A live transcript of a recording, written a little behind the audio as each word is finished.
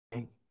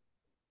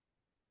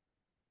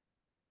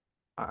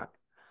All right.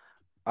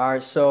 All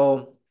right.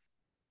 So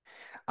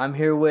I'm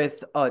here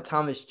with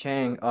Thomas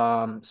Chang.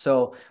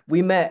 So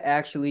we met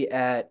actually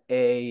at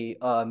a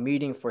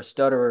meeting for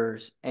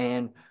stutterers,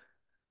 and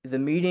the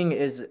meeting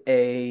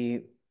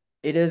it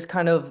is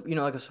kind of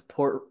like a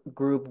support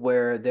group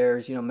where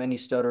there's many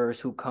stutterers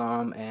who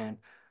come and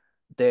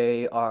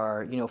they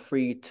are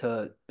free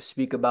to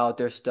speak about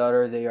their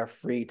stutter. They are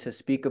free to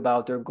speak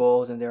about their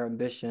goals and their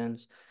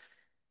ambitions.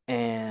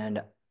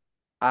 And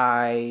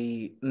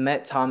I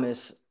met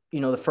Thomas,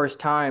 the first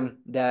time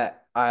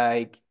that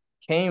I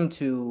came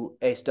to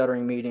a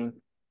stuttering meeting.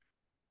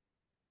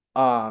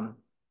 Um,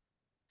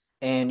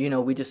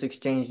 and we just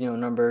exchanged,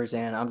 numbers,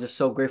 and I'm just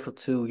so grateful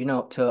to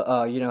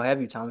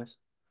have you, Thomas.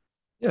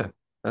 Yeah.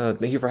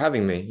 Thank you for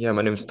having me. Yeah,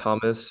 my name is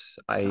Thomas.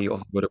 I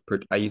used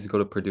to go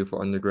to Purdue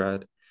for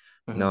undergrad.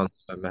 Now Hmm. I'm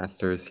doing my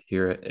master's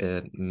here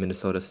at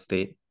Minnesota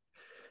State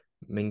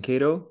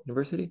Mankato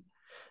University.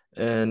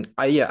 And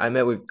I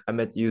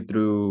met you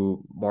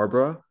through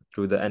Barbara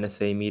through the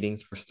NSA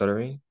meetings for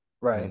stuttering.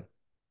 Right. And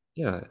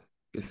yeah,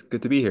 it's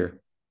good to be here.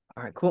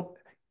 All right, cool.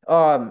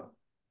 Um,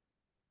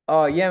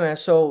 yeah, man.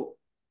 So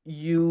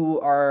you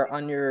are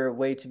on your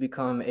way to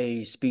become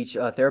a speech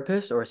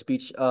therapist or a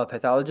speech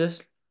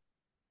pathologist.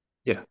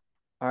 Yeah.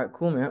 All right,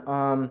 cool,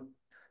 man.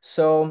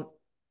 So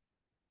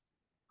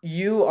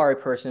you are a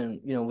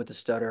person, with a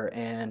stutter,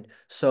 and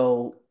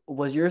so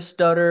was your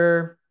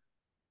stutter,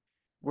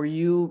 were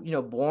you,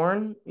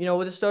 born,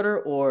 with a stutter,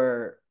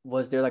 or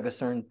was there like a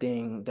certain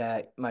thing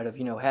that might have,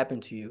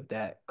 happened to you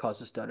that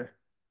caused a stutter?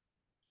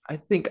 I'm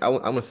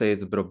gonna say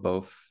it's a bit of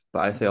both, but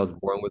I say I was Hmm.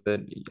 born with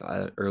it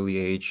at an early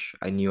age.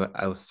 I knew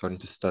I was starting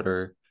to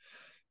stutter,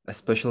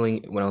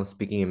 especially when I was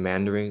speaking in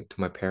Mandarin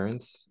to my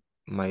parents.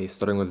 My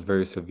stuttering was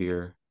very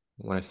severe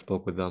when I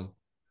spoke with them.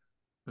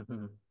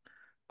 Hmm.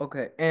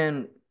 Okay.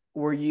 And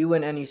were you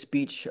in any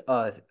speech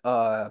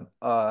therapy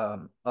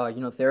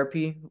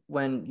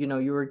when,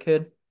 you were a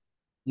kid?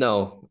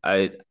 No,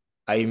 I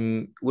would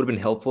have been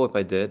helpful if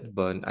I did,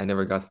 but I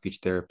never got speech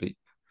therapy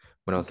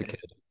when I was a Okay.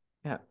 kid.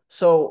 Yeah.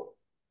 So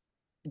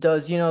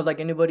does, like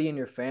anybody in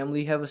your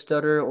family have a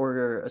stutter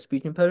or a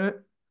speech impediment?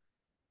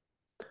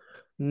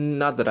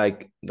 Not that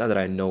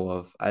I know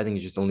of. I think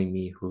it's just only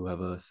me who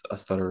have a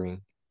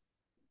stuttering.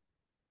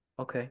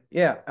 Okay.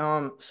 Yeah.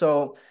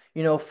 So,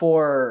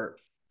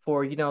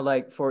 for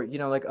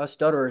like us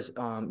stutterers,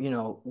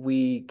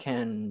 we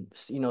can,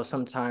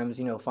 sometimes,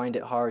 find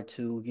it hard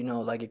to,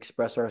 like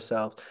express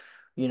ourselves.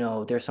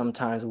 There's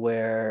sometimes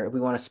where we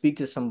want to speak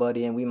to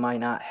somebody and we might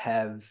not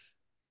have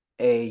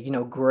a,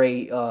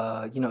 great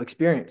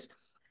experience.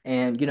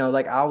 And,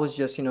 like I was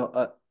just,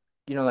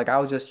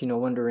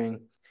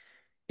 wondering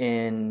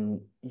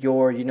in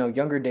your,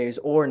 younger days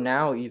or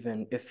now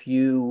even if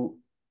you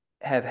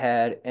have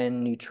had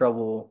any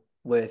trouble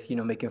with,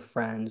 making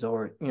friends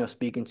or,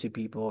 speaking to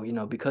people,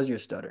 because you're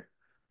stutter.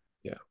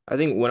 Yeah. I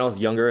think when I was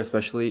younger,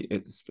 especially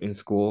in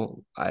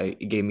school,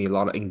 it gave me a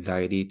lot of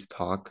anxiety to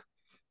talk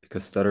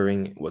because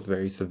stuttering was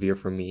very severe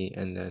for me.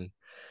 And then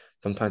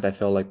sometimes I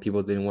felt like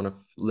people didn't want to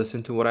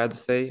listen to what I had to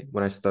say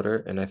when I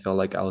stutter, and I felt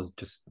like I was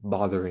just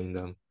bothering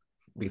them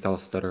because I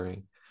was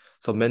stuttering.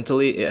 So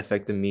mentally, it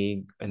affected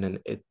me, and then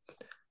it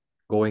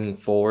going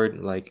forward,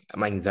 like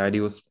my anxiety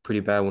was pretty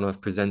bad when I was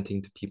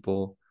presenting to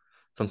people.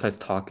 Sometimes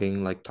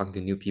talking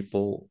to new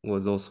people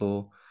was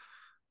also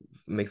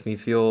makes me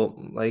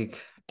feel like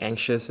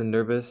anxious and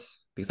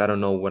nervous because I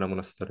don't know when I'm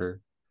gonna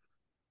stutter.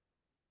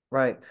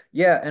 Right.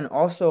 Yeah. And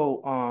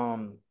also,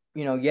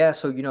 yeah,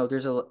 so,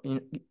 there's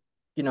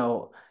you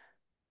know,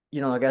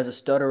 like as a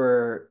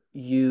stutterer,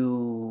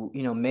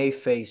 may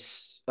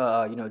face,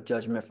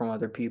 judgment from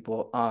other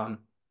people.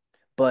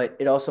 But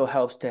it also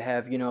helps to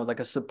have, like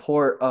a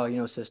support,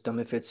 system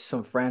if it's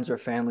some friends or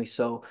family.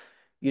 So,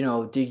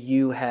 do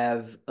you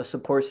have a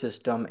support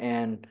system?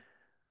 And,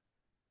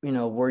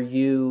 were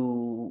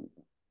you,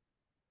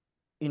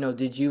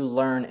 did you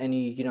learn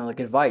any,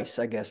 like advice,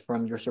 I guess,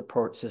 from your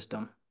support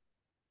system?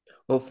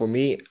 Well, for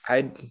me,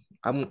 I'm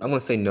gonna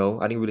say no.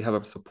 I didn't really have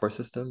a support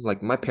system.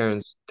 Like my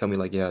parents tell me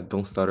like, yeah,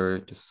 don't stutter,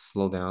 just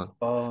slow down.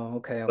 Oh,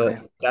 okay, But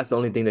okay. that's the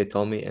only thing they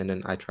told me, and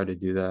then I try to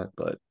do that.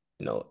 But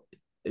you know,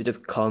 it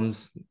just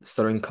comes,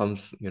 stuttering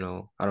comes,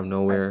 out of Right,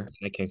 nowhere,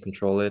 and I can't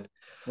control it.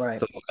 right.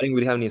 So I didn't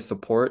really have any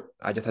support.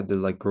 I just had to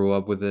like grow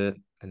up with it,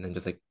 and then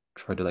just like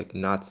try to like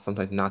not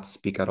sometimes not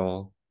speak at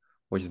all,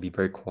 or just be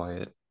very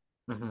quiet.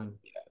 Hmm.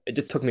 It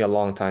just took me a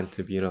long time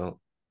to,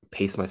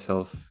 pace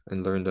myself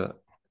and learn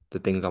the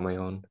things on my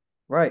own.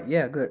 Right,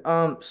 yeah, good.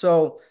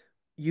 So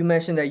you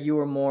mentioned that you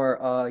were more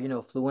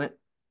fluent,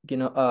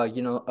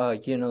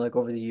 like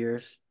over the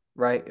years,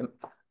 right?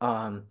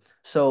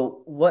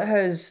 So what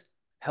has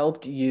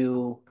helped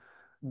you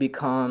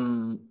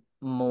become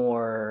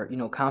more,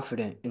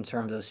 confident in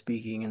terms of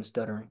speaking and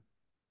stuttering?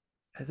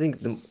 I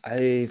think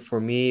for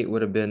me it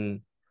would have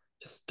been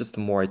just the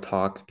more I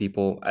talk to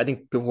people. I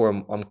think people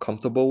who I'm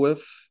comfortable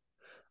with,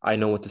 I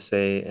know what to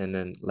say, and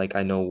then like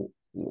I know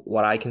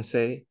what I can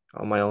say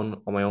on my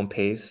own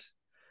pace.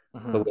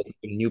 But Hmm. with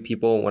new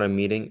people when I'm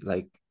meeting,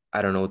 like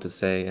I don't know what to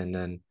say, and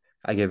then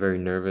I get very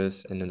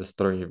nervous, and then the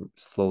stuttering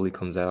slowly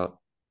comes out.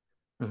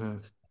 Hmm.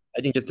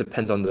 I think it just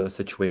depends on the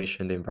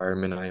situation, the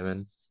environment I'm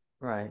in.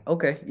 Right.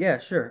 Okay. Yeah,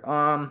 sure.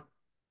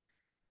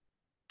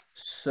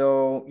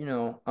 So,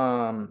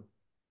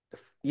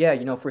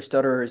 yeah, for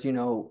stutterers,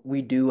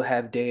 we do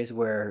have days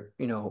where,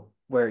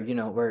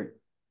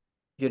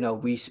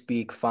 we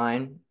speak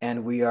fine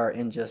and we are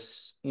in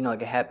just,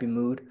 like a happy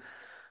mood.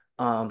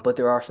 But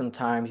there are some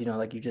times,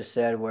 like you just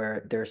said,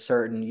 where there are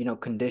certain,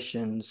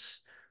 conditions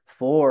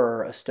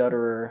for a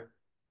stutterer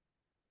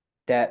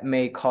that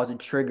may cause a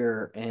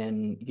trigger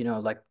and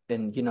like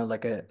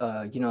a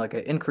like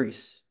an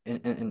increase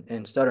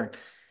in stuttering.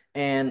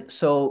 And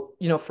so,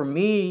 for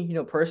me,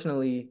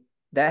 personally,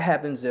 that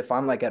happens if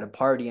I'm like at a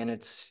party and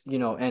it's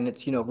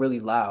really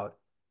loud,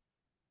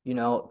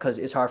 because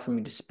it's hard for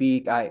me to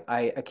speak.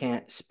 I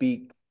can't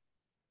speak.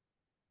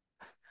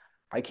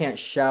 I can't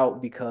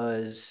shout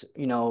because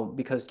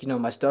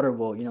my stutter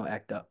will,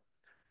 act up.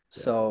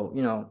 Yeah.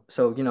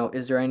 So,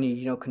 is there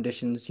any,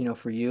 conditions,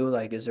 for you?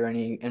 Like, is there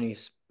any,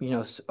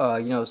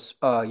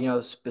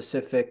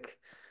 specific,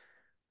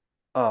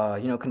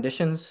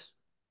 conditions?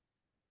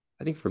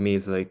 I think for me,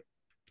 it's like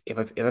if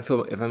I'm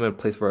in a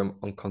place where I'm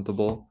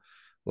uncomfortable,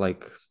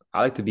 like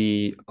I like to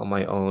be on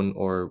my own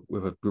or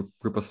with a group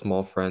of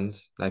small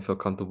friends that I feel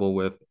comfortable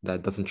with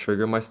that doesn't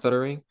trigger my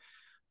stuttering.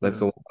 Like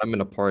so, Mhm. when I'm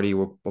in a party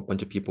with a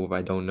bunch of people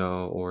I don't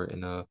know or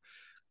in a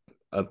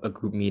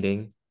group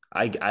meeting,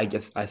 I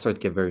guess I start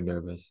to get very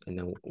nervous, and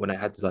then when I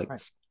had to like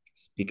Right.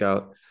 speak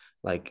out,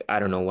 like I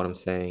don't know what I'm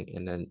saying,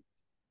 and then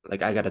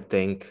like I gotta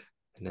think,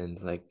 and then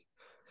it's like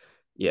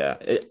yeah,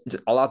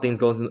 a lot of things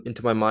goes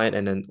into my mind,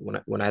 and then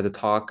when I had to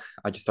talk,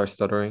 I just start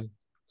stuttering.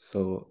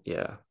 So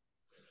yeah,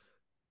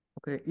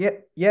 Okay. Yeah.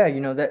 Yeah.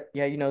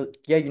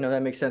 That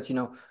makes sense.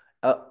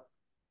 Uh,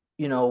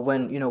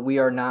 when, we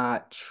are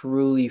not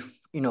truly,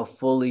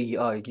 fully,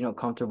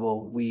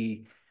 comfortable,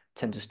 we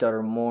tend to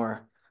stutter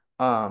more.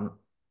 Um,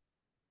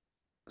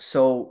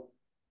 so,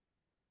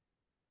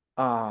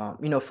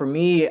 for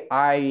me,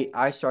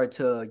 I started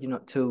to,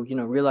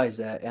 realize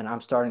that, and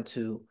I'm starting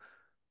to,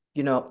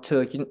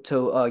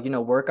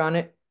 work on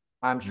it.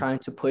 I'm trying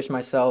to push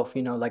myself,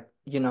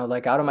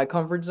 like out of my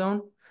comfort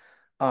zone.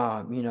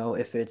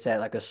 If it's at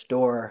like a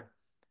store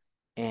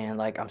and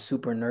like I'm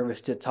super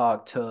nervous to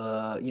talk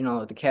to,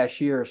 the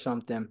cashier or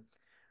something,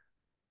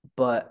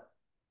 but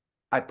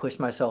I push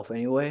myself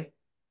anyway.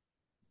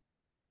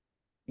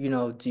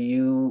 Do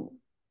you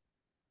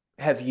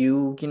have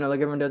you, like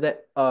ever done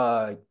that?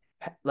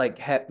 Like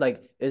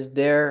is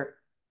there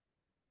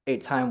a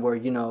time where,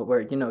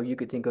 you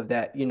could think of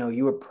that,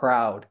 you were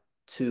proud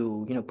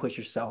to, push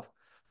yourself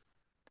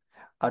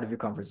out of your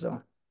comfort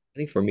zone? I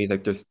think for me, it's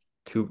like there's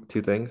two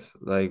things.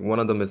 Like one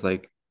of them is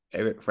like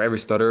for every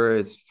stutterer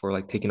is for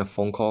like taking a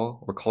phone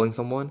call or calling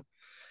someone.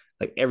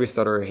 Like every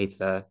stutterer hates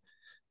that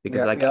because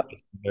Yeah, like yeah. that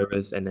makes me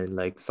nervous, and then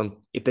like some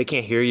if they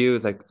can't hear you,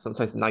 it's like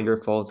sometimes it's not your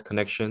fault, it's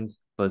connections,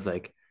 but it's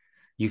like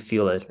you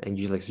feel it and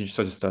you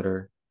start to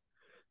stutter.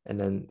 And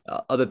then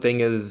other thing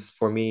is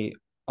for me,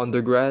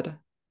 undergrad,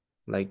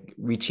 like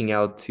reaching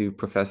out to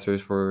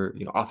professors for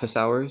office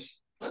hours.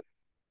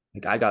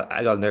 Like I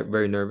got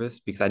very nervous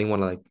because I didn't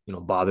want to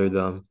like bother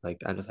them.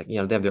 Like I'm just like they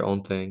have their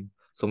own thing.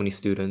 So many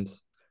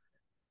students,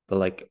 but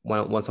like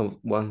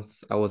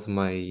once I was in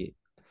my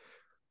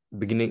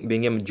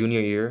being in my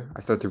junior year, I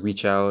started to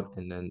reach out,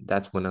 and then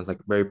that's when I was like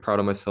very proud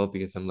of myself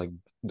because I'm like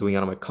doing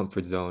out of my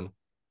comfort zone,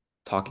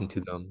 talking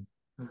to them,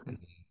 Mhm. and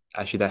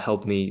actually that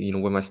helped me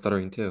with my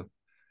stuttering too.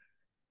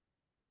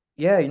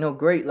 Yeah,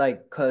 great.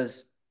 Like,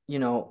 cause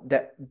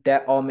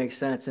that all makes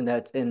sense, and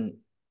that's and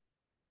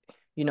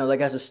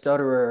like as a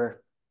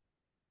stutterer,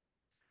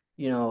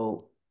 you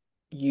know,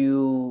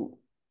 you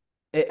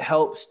it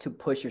helps to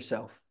push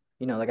yourself,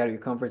 like out of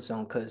your comfort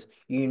zone, cause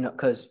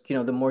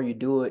the more you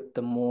do it,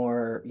 the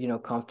more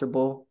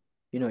comfortable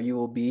you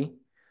will be.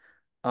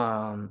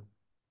 Um,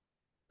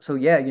 so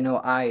yeah,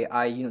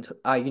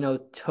 I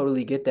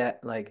totally get that.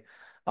 Like,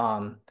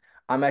 um,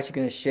 I'm actually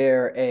gonna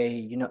share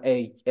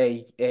a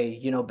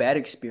bad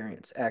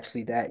experience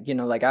actually that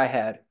like I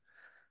had.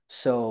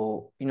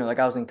 So, like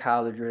I was in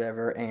college or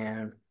whatever,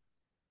 and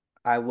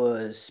I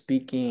was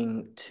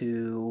speaking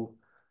to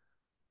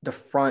the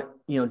front,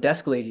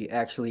 desk lady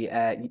actually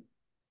at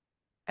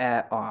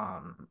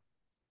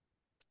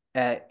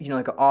like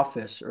an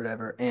office or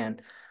whatever.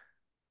 And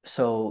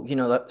so,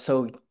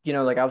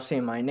 like I was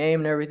saying my name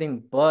and everything,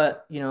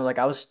 but like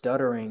I was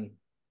stuttering,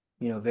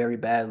 very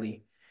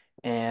badly.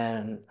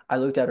 And I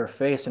looked at her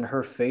face, and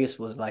her face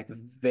was like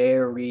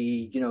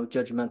very,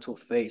 judgmental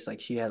face. Like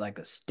she had like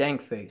a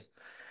stank face.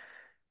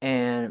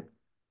 And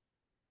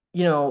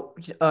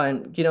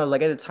and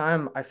like at the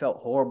time I felt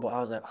horrible.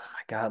 I was like, oh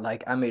my God,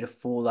 like I made a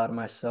fool out of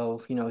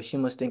myself. She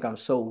must think I'm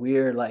so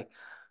weird, like,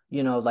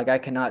 like I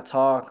cannot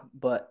talk.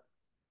 But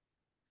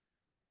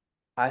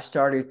I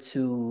started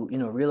to,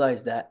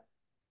 realize that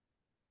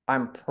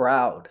I'm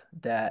proud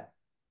that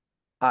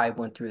I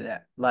went through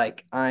that.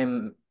 Like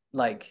I'm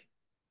like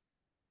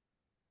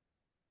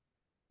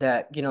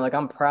that, like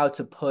I'm proud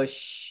to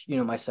push,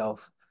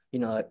 myself,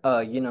 like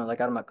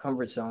out of my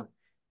comfort zone.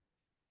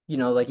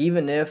 Like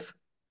even if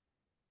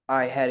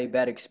I had a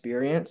bad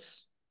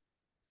experience,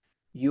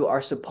 you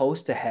are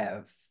supposed to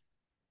have,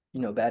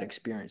 bad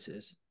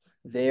experiences.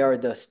 They are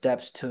the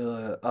steps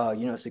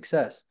to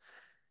success.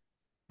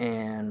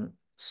 And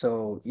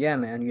so yeah,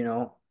 man,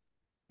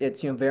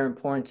 it's very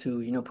important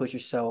to, push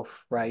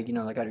yourself, right,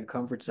 like out of your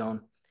comfort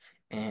zone.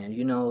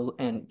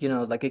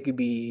 And like it could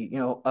be,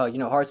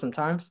 hard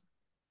sometimes,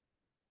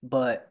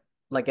 but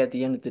like at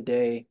the end of the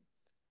day,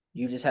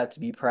 you just have to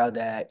be proud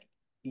that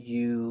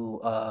you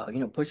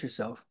push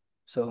yourself.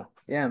 So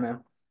yeah,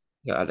 man.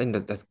 Yeah, I think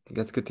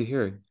that's good to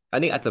hear. I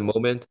think at the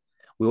moment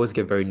we always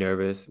get very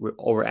nervous. We're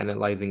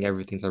overanalyzing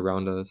everything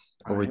around us,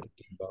 Right.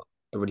 overthinking about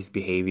everybody's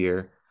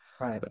behavior.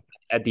 Right. But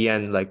at the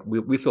end, like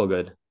we feel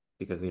good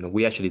because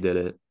we actually did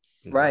it.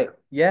 You know. Right.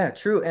 Yeah,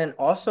 true. And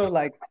also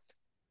like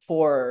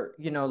for,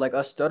 like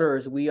us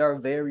stutterers, we are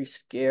very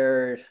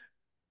scared.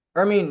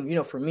 Or I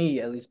mean, for me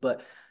at least,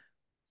 but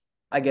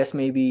I guess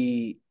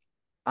maybe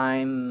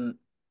I'm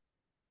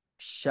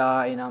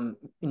shy and I'm,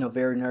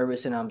 very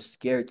nervous and I'm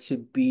scared to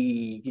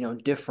be,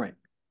 different,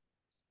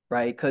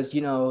 right? Because,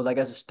 like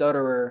as a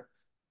stutterer,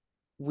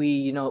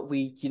 we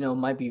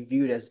might be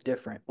viewed as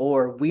different,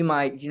 or we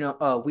might,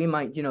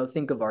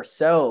 think of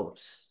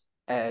ourselves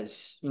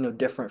as,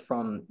 different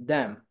from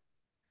them.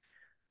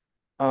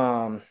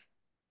 Um,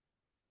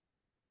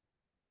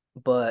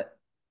 but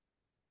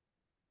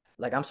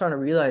like I'm starting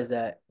to realize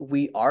that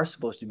we are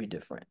supposed to be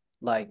different.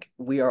 Like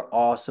we are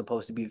all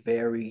supposed to be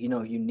very,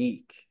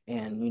 unique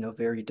and,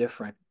 very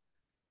different.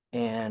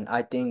 And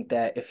I think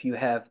that if you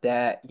have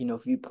that,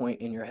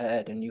 viewpoint in your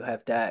head and you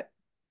have that,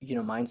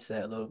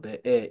 mindset a little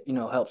bit, it,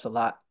 helps a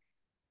lot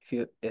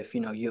if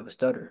you have a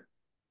stutter.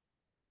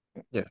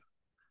 Yeah.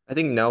 I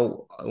think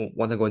now,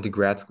 once I go into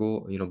grad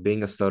school,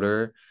 being a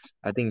stutterer,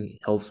 I think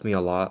helps me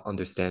a lot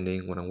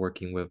understanding when I'm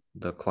working with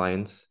the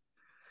clients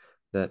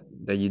that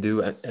you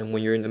do, and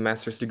when you're in the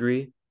master's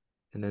degree,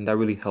 and then that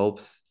really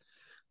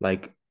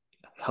like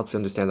helps you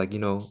understand, like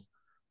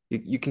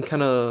you can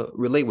kind of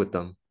relate with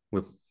them,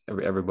 with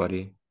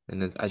everybody,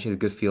 and it's actually a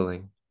good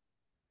feeling.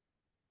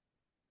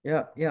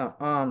 Yeah, yeah.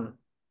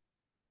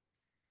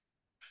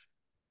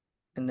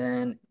 And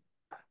then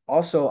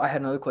also I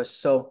had another question.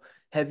 So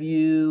have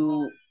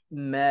you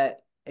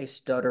met a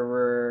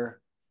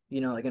stutterer,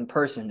 like in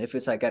person, if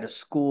it's like at a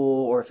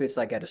school or if it's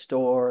like at a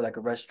store, like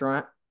a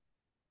restaurant?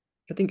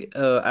 I think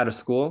at a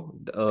school,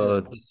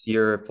 Yeah. this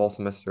year fall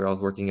semester, I was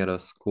working at a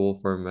school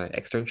for my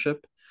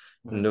externship,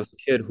 and Mhm. there was a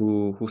kid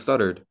who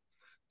stuttered.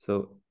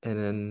 So, and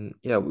then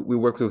yeah, we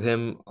worked with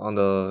him on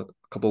the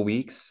couple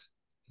weeks.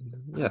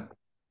 Yeah,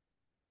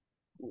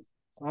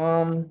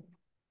 Um,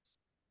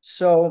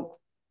 so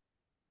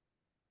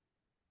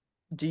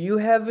do you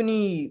have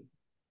any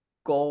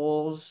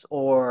goals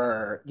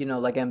or,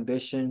 like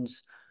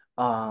ambitions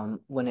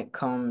when it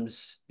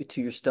comes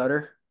to your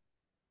stutter?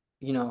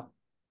 You know,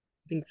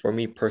 I think for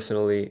me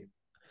personally,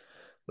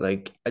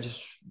 like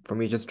for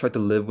me, just try to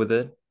live with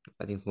it.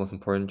 I think it's most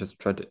important. Just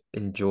try to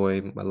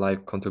enjoy my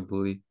life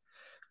comfortably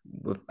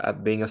with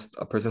at being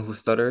a person who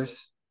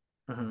stutters,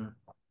 hmm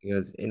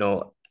because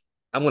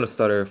I'm gonna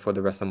stutter for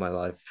the rest of my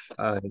life.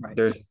 right.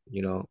 There's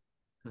hmm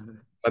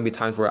might be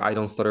times where I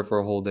don't stutter for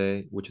a whole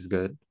day, which is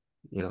good,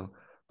 you know.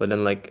 But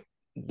then like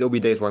there'll be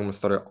days where I'm gonna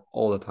stutter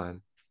all the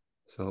time.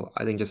 So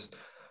I think just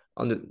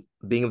on the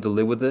being able to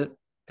live with it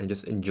and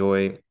just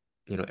enjoy,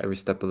 every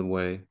step of the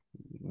way,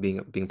 being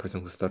a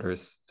person who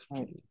stutters.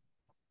 Right.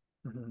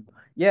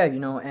 Yeah,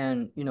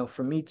 and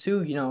for me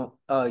too,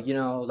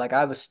 like I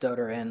have a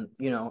stutter and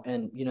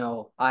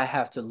I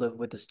have to live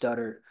with the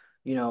stutter.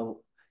 You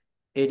know,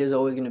 it is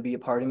always going to be a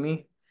part of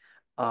me.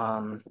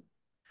 Um,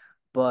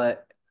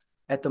 but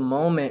at the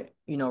moment,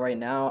 right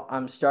now,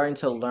 I'm starting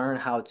to learn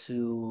how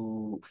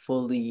to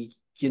fully,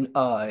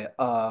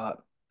 embrace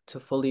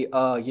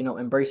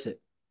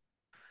it.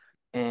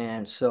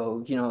 And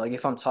so, like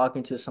if I'm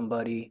talking to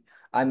somebody,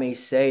 I may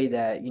say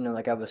that,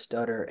 like I have a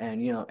stutter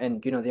and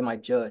they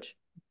might judge.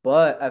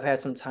 But I've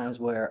had some times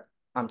where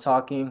I'm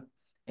talking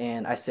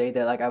and I say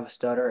that like I have a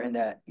stutter and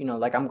that,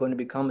 like I'm going to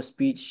become a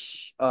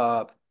speech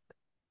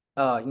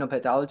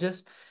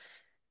pathologist,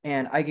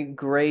 and I get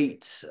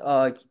great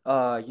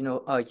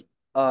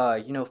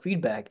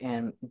feedback,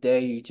 and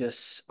they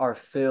just are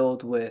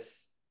filled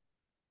with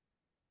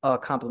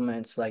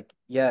compliments like,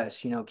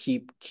 yes,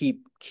 keep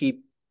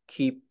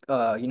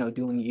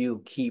doing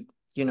you, keep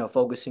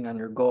focusing on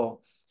your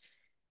goal.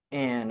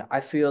 And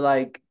I feel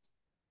like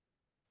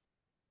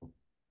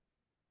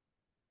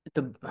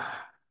the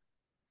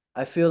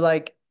I feel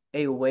like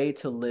a way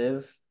to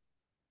live,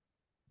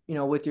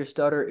 with your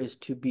stutter is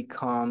to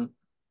become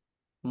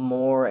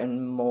more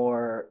and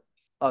more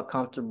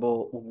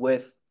comfortable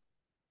with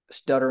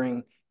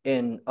stuttering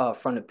in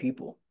front of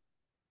people.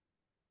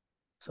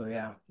 So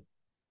yeah.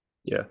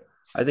 Yeah.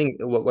 I think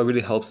what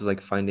really helps is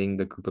like finding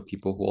the group of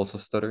people who also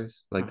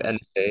stutters, like the hmm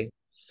NSA,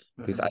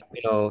 because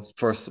hmm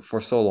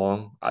for so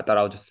long I thought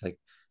I was just like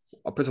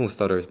a person who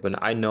stutters,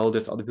 but I know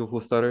there's other people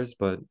who stutters,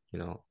 but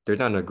they're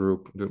not in a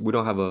group. We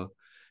don't have a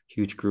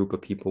huge group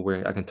of people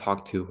where I can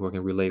talk to who I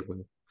can relate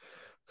with.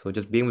 So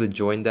just being able to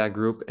join that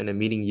group and then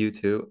meeting you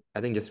too,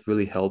 I think just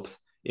really helps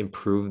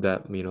improve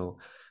that,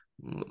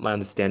 my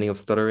understanding of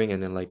stuttering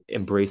and then like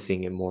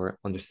embracing it more,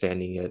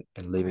 understanding it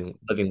and living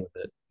with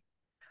it.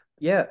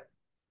 Yeah.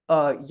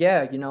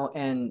 Yeah,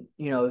 and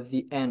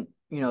the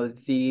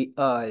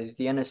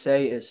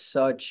NSA is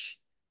such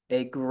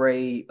a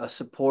great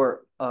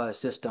support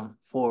system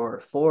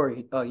for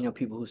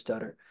people who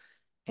stutter,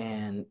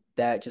 and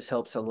that just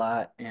helps a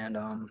lot. And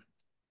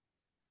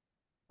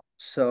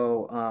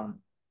so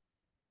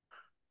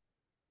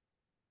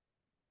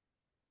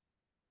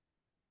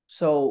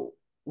so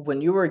when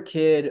you were a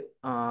kid,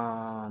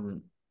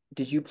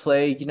 did you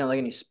play, like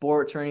any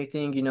sports or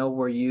anything?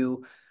 Were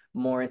you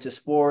more into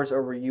sports,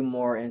 or were you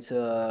more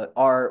into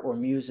art or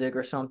music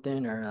or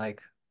something? Or like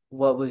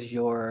what was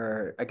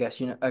your,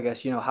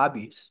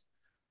 hobbies?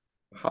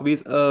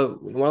 Hobbies,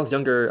 when I was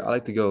younger, I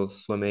like to go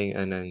swimming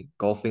and then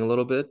golfing a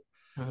little bit.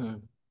 Hmm.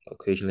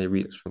 Occasionally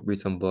read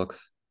some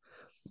books.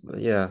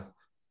 But yeah.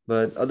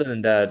 But other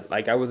than that,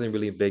 like I wasn't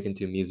really big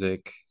into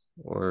music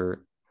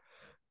or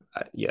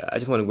yeah, I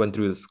just want to went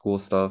through the school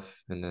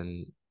stuff and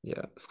then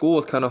yeah, school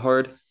was kind of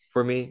hard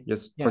for me,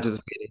 just Yeah.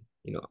 participating.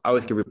 I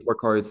always get report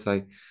cards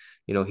like,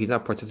 he's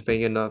not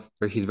participating enough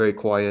or he's very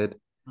quiet.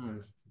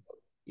 Mhm.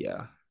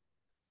 Yeah.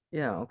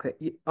 Yeah, okay.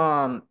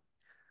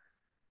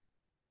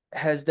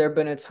 Has there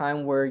been a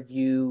time where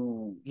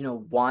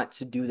want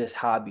to do this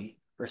hobby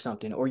or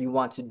something, or you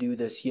want to do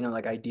this,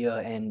 like idea,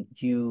 and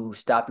you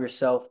stop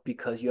yourself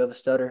because you have a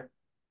stutter?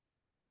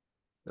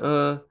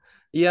 Uh,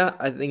 yeah,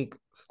 I think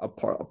a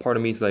part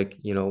of me is like,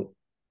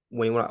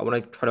 when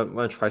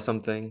I try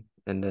something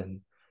and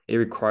then it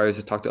requires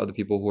to talk to other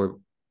people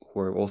who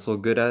are also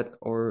good at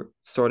or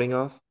starting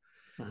off.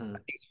 I Hmm.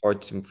 think it's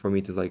hard for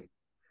me to like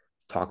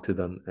talk to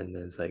them and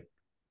then it's like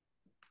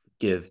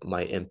give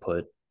my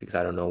input because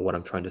I don't know what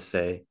I'm trying to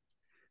say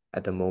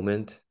at the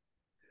moment.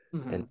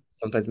 And Hmm.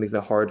 sometimes it makes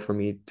it hard for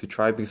me to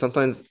try because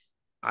sometimes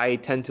I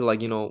tend to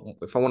like,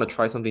 if I want to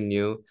try something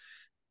new,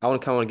 I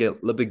want to kind of get a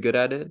little bit good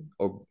at it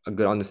or a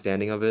good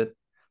understanding of it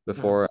Hmm.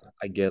 before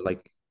I get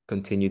like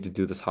continue to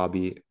do this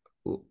hobby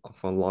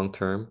for long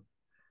term.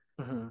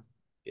 Hmm.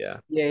 Yeah.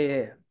 Yeah,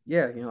 yeah,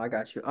 yeah. Yeah, I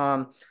got you.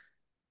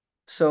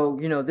 So,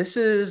 this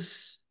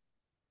is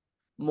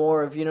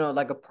more of,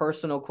 like a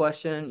personal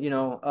question,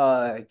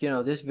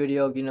 this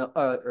video,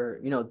 or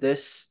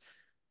this,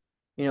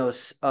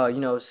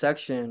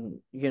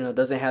 section,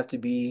 doesn't have to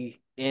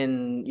be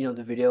in,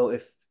 the video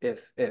if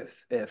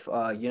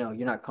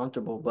you're not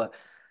comfortable, but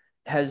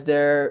has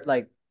there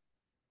like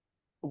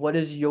what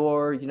is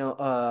your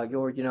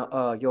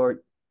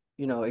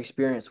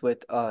experience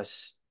with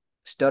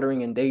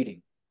stuttering and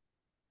dating?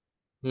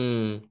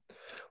 Hmm.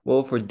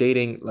 Well, for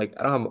dating, like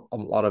I don't have a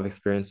lot of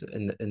experience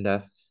in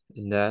that.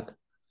 I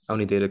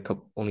only dated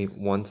only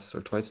once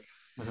or twice.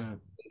 Hmm.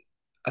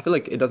 I feel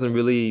like it doesn't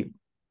really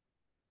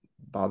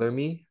bother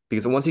me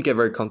because once you get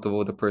very comfortable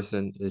with the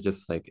person, it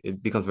just like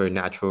it becomes very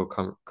natural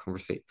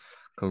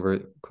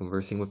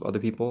conversing with other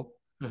people.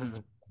 Hmm.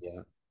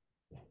 Yeah.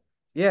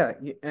 Yeah,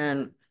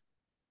 and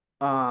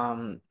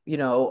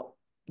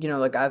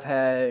like I've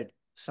had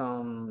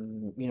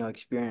some,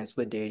 experience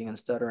with dating and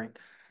stuttering.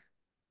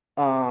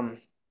 Um,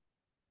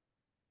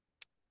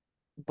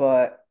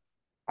 but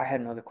I had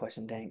another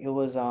question, dang. It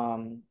was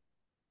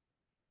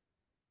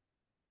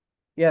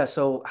yeah,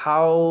 so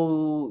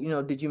how,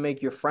 did you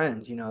make your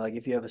friends, like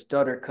if you have a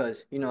stutter,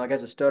 because, like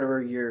as a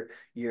stutterer, you're,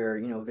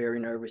 very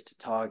nervous to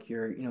talk,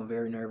 you're,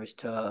 very nervous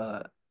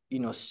to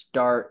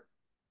start,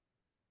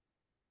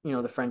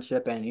 the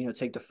friendship and,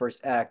 take the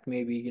first act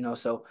maybe,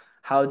 so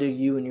how did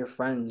you and your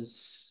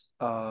friends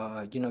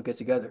get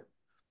together?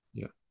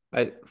 Yeah.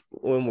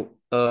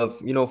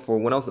 For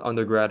when I was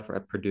undergrad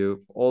at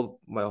Purdue, all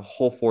my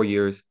whole 4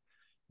 years,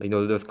 like,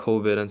 there's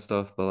COVID and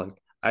stuff, but like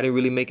I didn't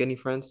really make any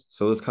friends.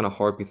 So it was kind of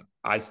hard because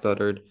I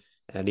stuttered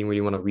and I didn't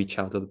really want to reach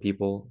out to the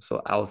people.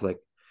 So I was like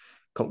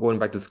going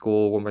back to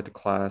school, going back to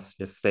class,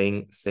 just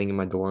staying in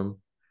my dorm.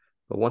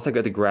 But once I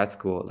got to grad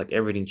school, like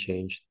everything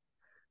changed.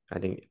 I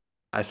think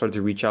I started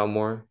to reach out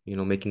more,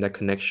 making that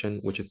connection,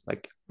 which is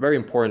like very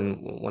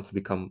important once you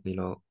become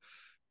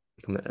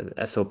an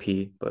SOP,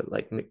 but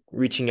like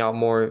reaching out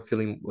more,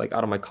 feeling like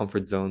out of my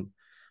comfort zone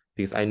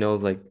because I know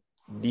like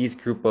these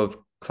group of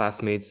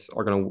classmates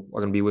are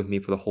gonna be with me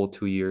for the whole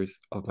 2 years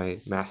of my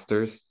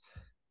master's.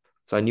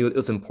 So I knew it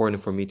was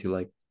important for me to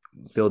like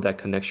build that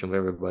connection with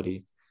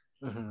everybody.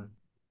 Hmm.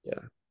 Yeah.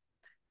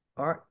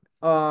 All right.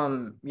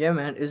 Yeah,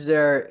 man. Is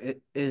there,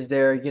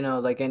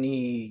 like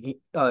any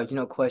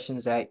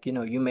questions that,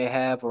 you may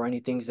have, or any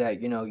things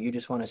that, you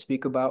just want to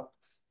speak about?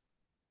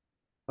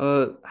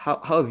 How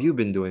have you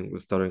been doing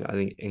with stuttering? I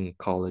think in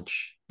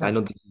college. I Yeah.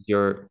 know this is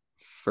your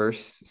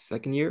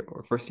second year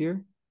or first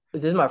year.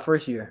 This is my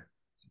first year.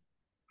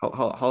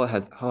 How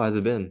has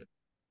it been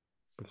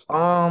with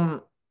stuttering?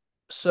 Um,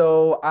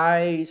 so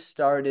I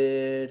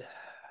started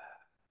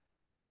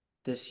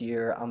this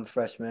year. I'm a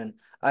freshman.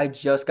 I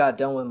just got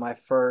done with my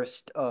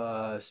first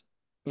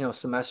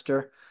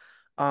semester.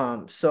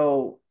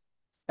 So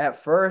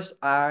At first,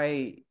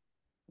 I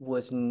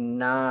was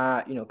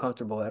not,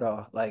 comfortable at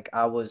all. Like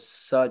I was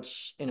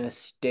such in a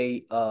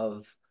state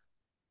of,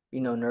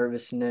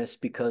 nervousness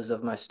because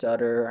of my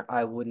stutter.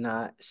 I would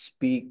not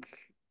speak,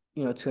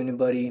 to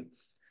anybody.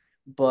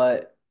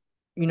 But,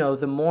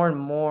 the more and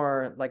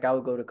more like I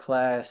would go to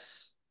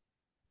class,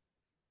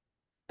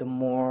 the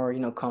more,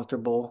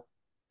 comfortable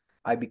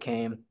I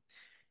became.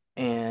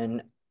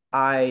 And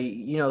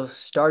I,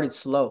 started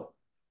slow.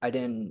 I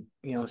didn't,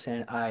 what I'm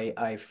saying,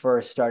 I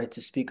first started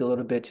to speak a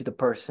little bit to the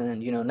person,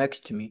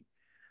 next to me.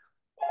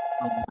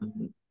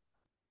 Um,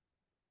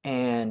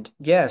 and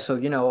yeah,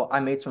 so I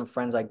made some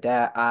friends like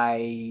that.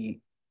 I,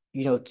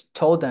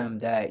 told them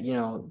that,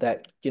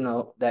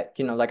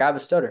 like I have a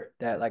stutter,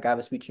 that like I have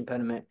a speech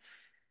impediment.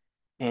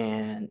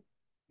 And,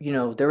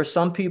 there were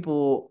some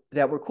people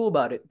that were cool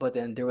about it, but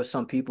then there were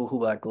some people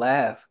who like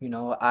laugh.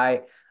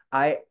 I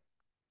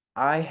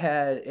I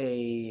had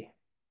a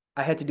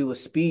I had to do a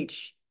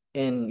speech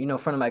in,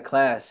 front of my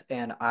class,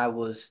 and I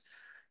was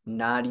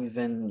not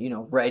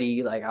even,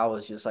 ready. Like I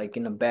was just like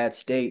in a bad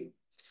state.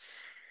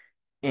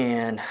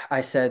 And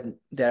I said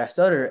that I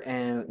stutter,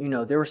 and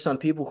there were some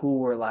people who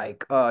were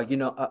like,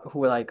 laughing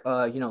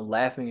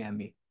at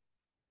me,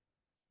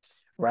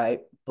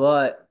 right?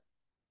 But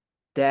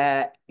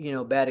that,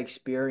 bad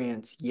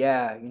experience,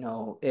 yeah,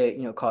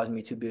 it, caused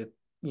me to be,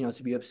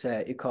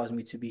 upset. It caused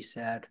me to be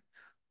sad.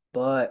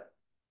 But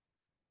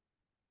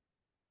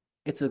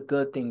it's a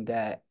good thing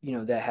that,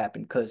 that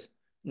happened, because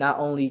not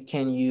only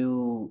can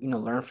you,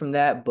 learn from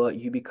that, but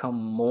you become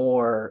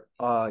more,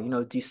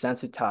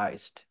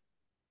 desensitized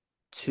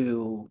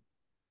to,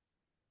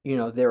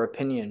 their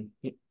opinion,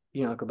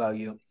 like about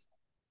you.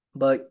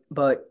 But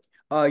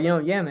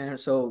yeah, man.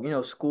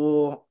 So,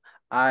 school,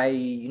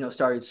 I,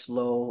 started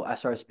slow. I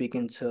started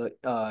speaking to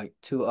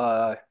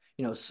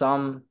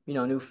some,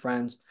 new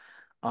friends.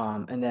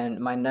 And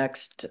then my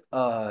next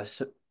uh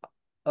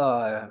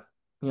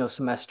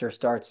semester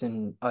starts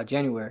in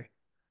January.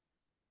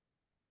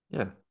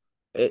 Yeah.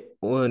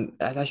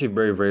 That's actually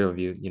very brave of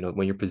you,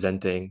 when you're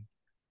presenting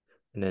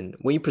and then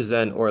when you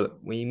present or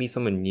when you meet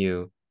someone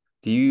new,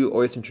 do you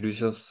always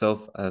introduce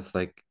yourself as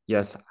like,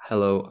 yes,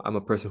 hello, I'm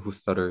a person who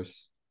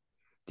stutters?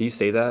 Do you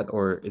say that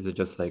or is it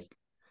just like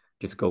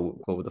just go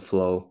with the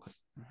flow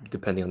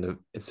depending on the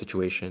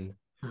situation?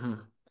 Mhm.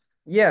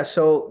 Yeah,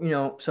 so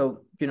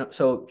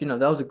that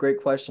was a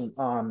great question.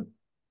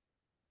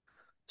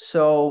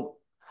 So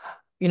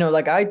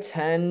like I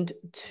tend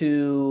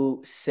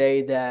to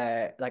say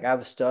that like I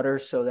have a stutter,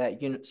 so that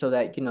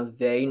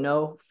they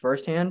know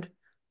firsthand,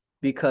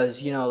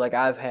 because like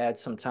I've had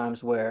some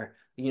times where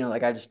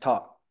like I just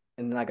talk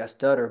and then like I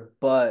stutter,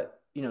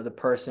 but the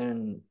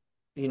person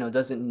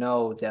doesn't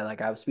know that like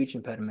I have a speech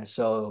impediment,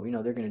 so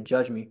they're gonna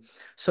judge me.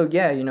 So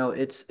yeah,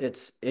 it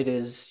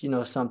is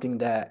something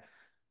that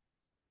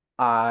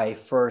I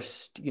want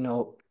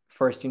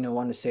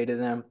to say to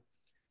them,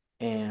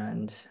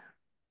 and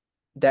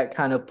that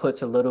kind of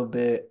puts a little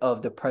bit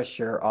of the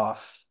pressure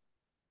off,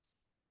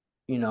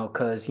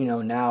 because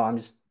now I'm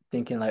just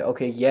thinking like,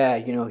 okay, yeah,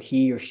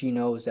 he or she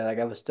knows that like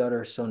I have a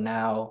stutter, so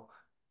now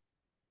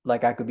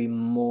like I could be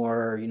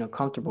more,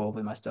 comfortable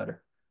with my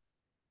stutter.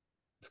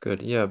 It's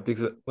good. Yeah,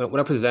 because when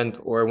I present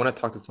or when I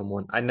talk to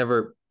someone, I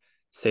never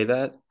say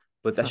that,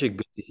 but it's actually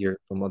good to hear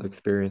from other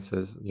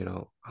experiences,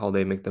 how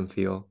they make them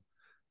feel.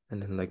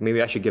 And then like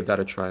maybe I should give that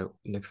a try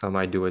next time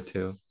I do it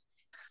too.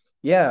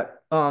 Yeah,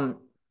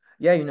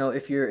 yeah,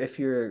 if you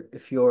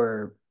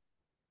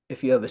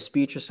have a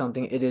speech or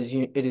something, it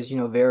is,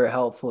 very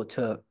helpful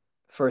to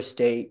first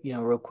state,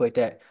 real quick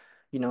that,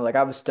 like I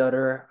have a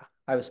stutter,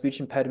 I have a speech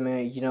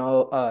impediment,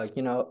 like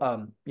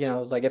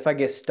if I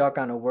get stuck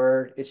on a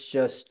word, it's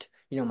just,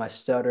 my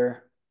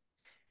stutter,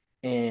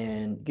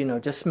 and,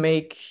 just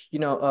make,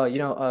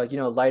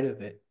 light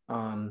of it.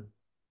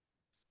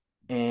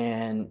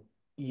 And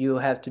you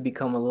have to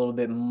become a little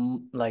bit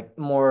like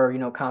more,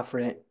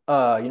 confident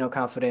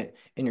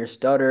in your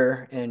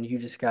stutter, and you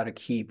just got to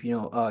keep,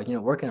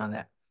 working on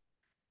that.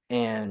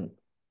 And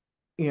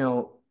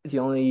the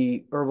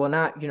only, or well,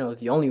 not,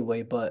 the only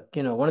way, but,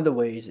 one of the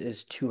ways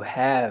is to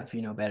have,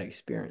 bad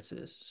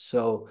experiences.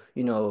 So,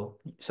 you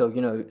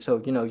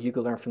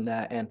can learn from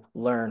that and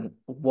learn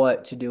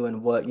what to do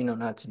and what,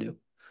 not to do.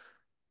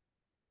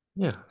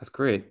 Yeah, that's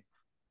great.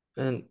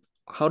 And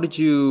how did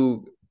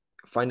you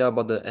find out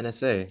about the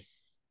NSA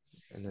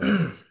and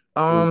then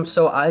through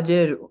So I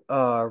did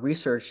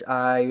research.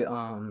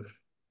 I'm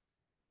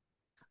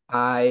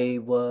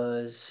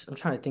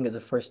trying to think of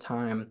the first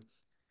time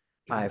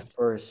I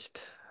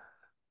first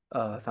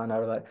found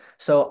out about it.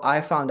 So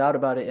I found out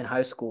about it in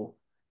high school.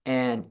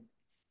 And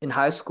in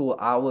high school,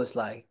 I was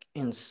like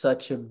in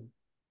such a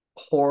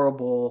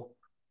horrible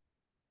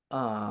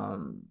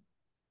um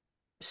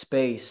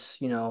space.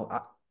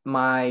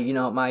 My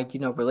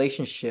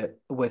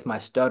relationship with my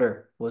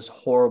stutter was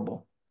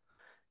horrible.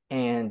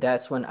 And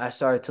that's when I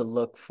started to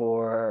look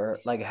for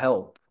like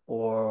help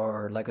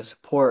or like a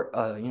support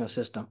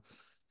system.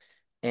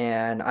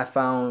 And I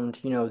found,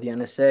 the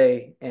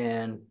NSA,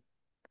 and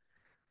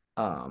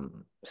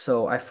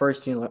So I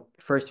first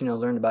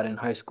learned about it in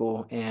high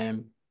school,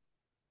 and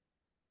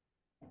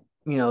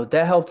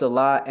that helped a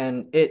lot,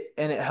 and it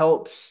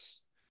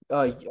helps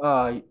uh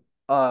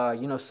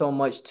uh so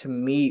much to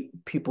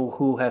meet people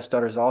who have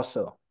stutters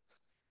also,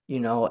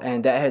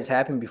 and that has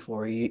happened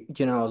before.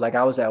 Like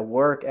I was at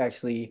work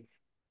actually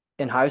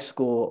in high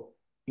school,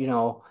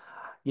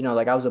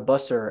 like I was a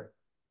busser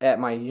at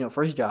my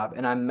first job,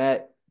 and I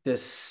met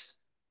this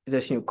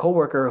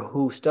coworker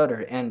who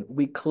stuttered, and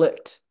we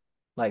clicked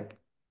like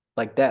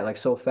like that, like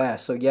so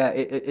fast. So yeah,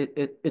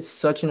 it's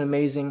such an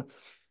amazing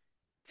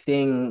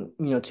thing,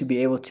 to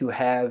be able to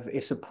have a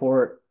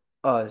support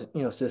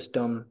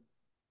system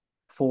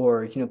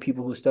for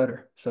people who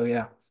stutter. So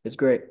yeah, it's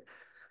great.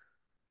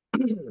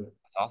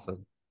 That's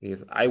awesome.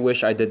 Because I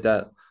wish I did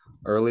that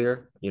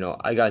earlier.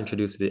 I got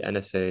introduced to the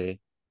NSA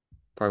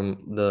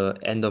from the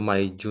end of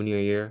my junior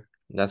year.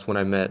 That's when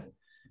I met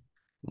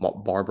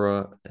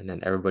Barbara and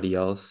then everybody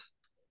else.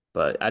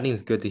 But I think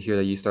it's good to hear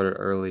that you started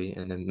early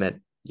and then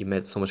met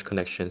so much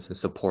connections and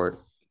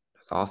support.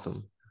 That's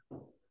awesome.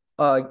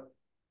 Uh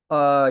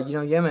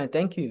yeah, man,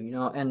 thank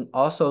you. And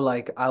also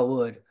like I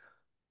would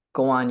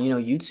go on,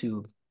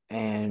 YouTube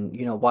and,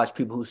 watch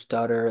people who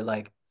stutter.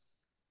 Like,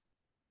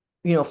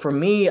 for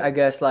me, I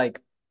guess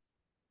like,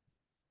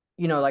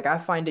 like I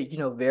find it,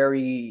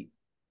 very,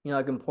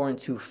 like important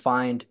to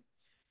find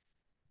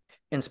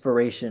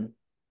inspiration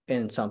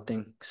in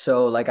something.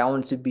 So like I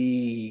want to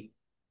be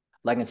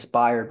like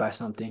inspired by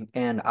something.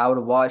 And I would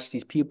watch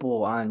these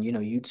people on,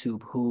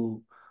 YouTube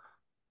who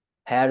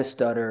had a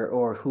stutter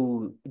or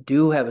who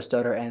do have a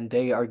stutter, and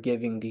they are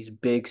giving these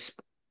big,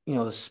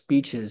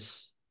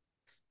 speeches.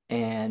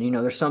 And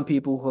there's some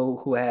people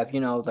who have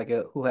like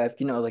a who have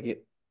like a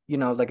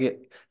like a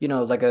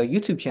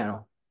YouTube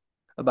channel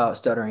about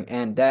stuttering,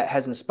 and that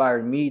has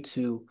inspired me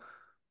to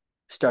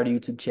start a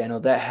YouTube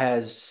channel. That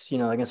has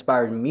like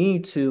inspired me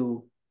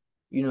to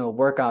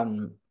work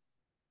on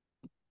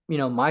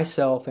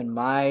myself and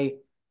my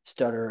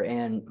stutter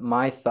and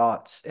my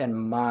thoughts and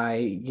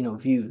my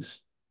views.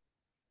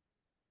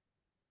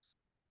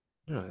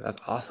 That's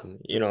awesome.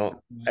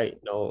 I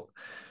know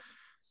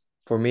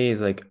for me,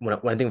 it's like when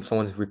I think of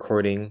someone's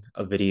recording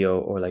a video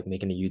or like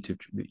making a YouTube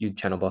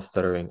channel about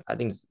stuttering, I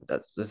think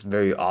that's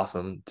very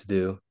awesome to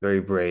do,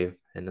 very brave.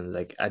 And then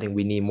like I think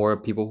we need more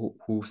people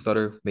who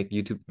stutter make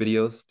YouTube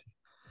videos.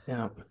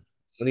 Yeah.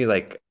 Something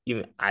like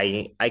even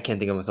I can't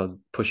think of myself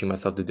pushing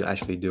myself to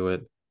actually do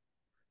it,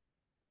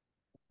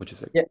 which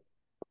is like Yeah.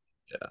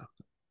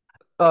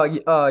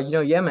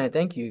 yeah. Yeah, man,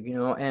 thank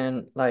you.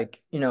 And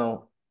like,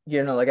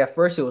 like at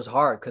first it was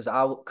hard because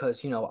I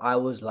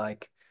was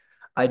like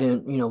I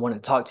didn't, want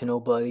to talk to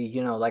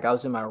nobody, like I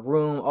was in my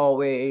room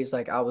always,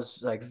 like I was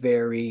like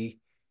very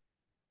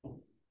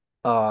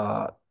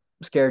uh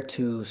scared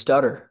to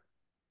stutter.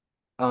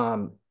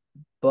 Um,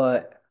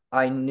 but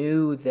I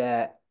knew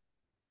that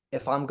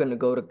if I'm gonna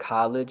go to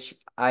college,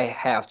 I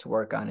have to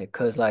work on it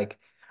because like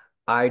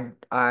I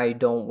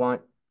don't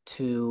want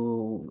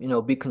to,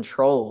 be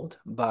controlled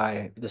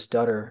by the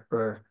stutter.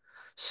 Or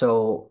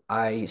so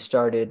I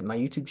started my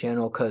YouTube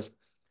channel because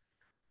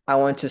I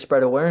want to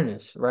spread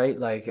awareness, right?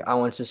 Like I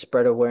want to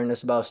spread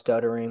awareness about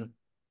stuttering.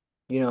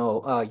 There's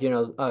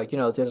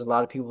a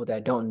lot of people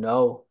that don't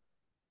know,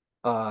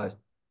 uh,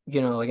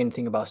 like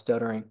anything about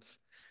stuttering.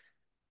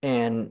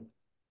 And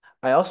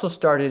I also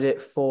started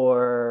it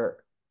for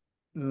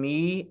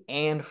me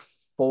and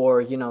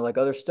for, like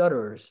other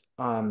stutterers.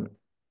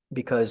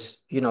 Because,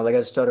 like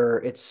as a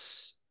stutterer,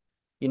 it's,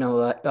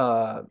 like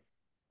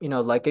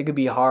like it could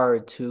be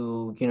hard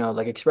to,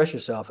 like express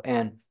yourself.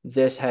 And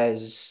this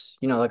has,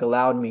 like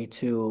allowed me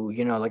to,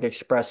 like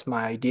express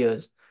my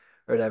ideas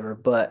or whatever.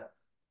 But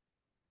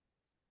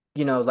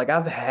like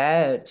I've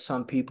had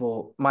some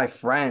people, my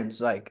friends,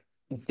 like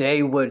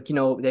they would,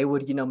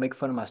 make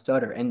fun of my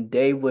stutter, and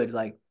they would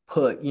like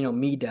put,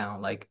 me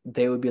down. Like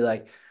they would be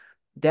like,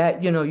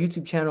 that,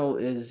 YouTube channel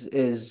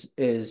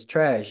is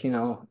trash,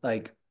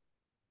 like,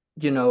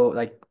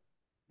 like,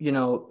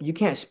 you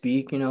can't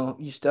speak,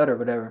 you stutter,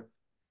 whatever.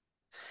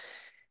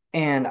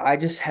 And I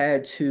just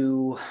had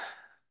to,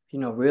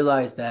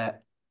 realize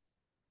that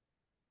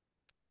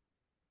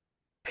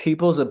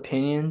people's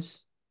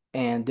opinions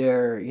and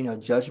their,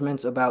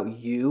 judgments about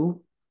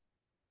you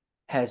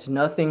has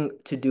nothing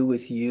to do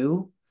with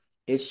you.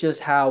 It's just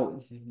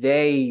how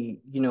they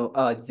view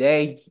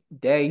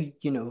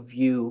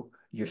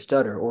your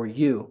stutter or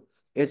you.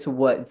 It's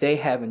what they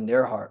have in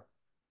their heart,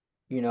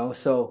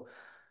 So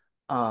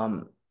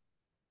um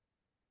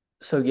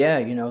so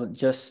yeah,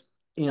 just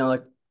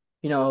like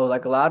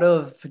a lot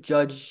of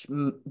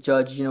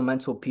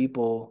mental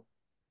people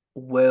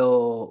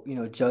will,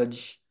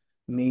 judge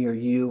me or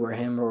you or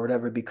him or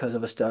whatever because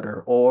of a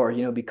stutter, or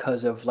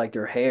because of like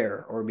their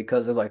hair or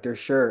because of like their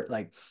shirt,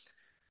 like.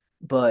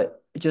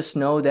 But just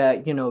know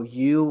that,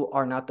 you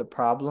are not the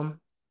problem.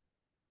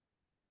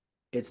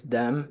 It's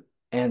them.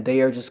 And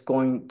they are just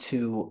going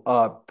to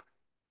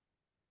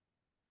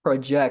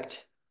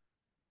project,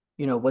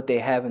 what they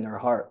have in their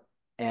heart.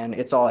 and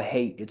it's all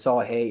hate. It's all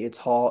hate. It's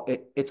all,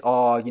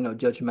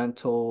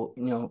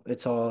 judgmental,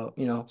 it's all,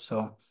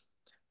 so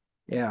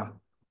yeah.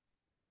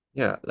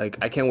 Yeah, like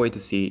I can't wait to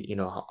see,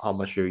 how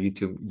much your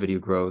YouTube video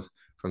grows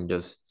from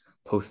just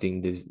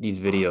posting these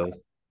videos.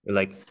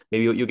 Like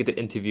maybe you'll get to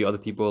interview other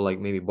people, like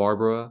maybe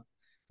Barbara.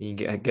 You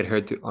can get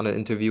her to on an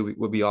interview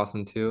would be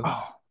awesome too.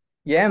 Oh,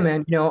 yeah, Yeah.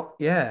 man.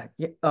 Yeah,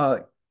 yeah,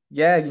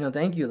 yeah.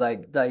 Thank you.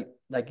 I've,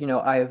 like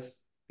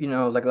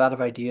a lot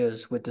of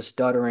ideas with the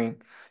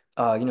stuttering,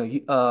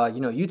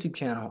 YouTube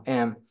channel,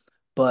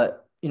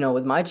 but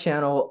with my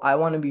channel, I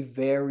want to be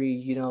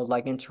very,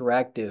 like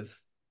interactive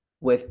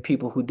with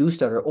people who do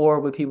stutter or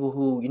with people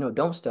who,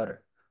 don't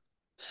stutter.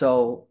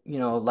 So,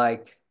 my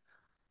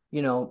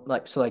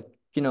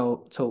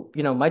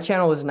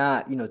channel is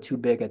not, too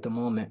big at the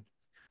moment,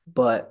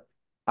 but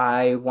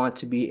I want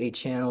to be a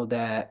channel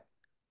that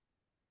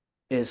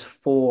is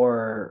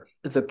for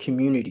the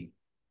community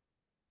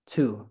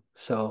too.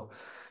 So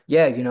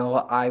yeah,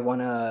 I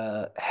want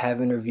to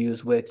have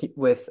interviews with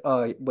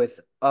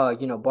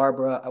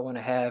Barbara. I want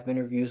to have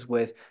interviews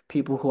with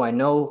people who I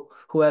know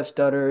who have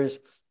stutters,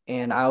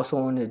 and I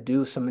also want to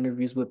do some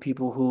interviews with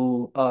people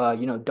who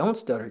don't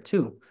stutter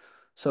too.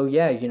 So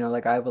yeah,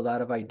 like I have a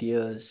lot of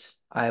ideas.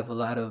 I have a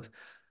lot of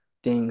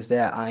things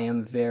that I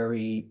am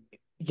very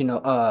you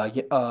know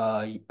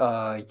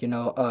y- you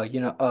know you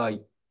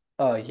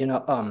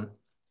know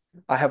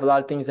I have a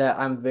lot of things that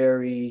I'm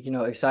very,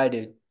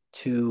 excited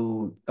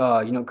to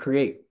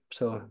create.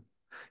 So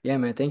yeah,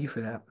 man, thank you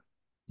for that.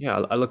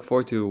 Yeah, I look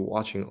forward to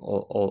watching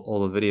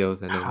all the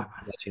videos and then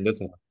watching this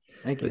one.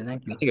 Thank But you,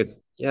 thank I you. think it's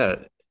yeah,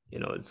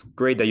 it's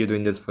great that you're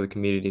doing this for the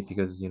community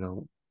because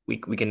we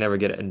can never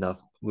get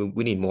enough.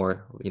 We need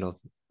more.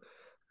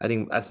 I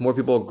think as more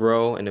people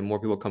grow and then more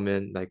people come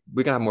in, like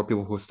we can have more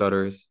people who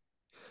stutters.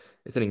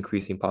 It's an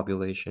increasing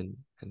population,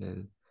 and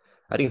then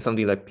I think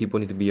something that people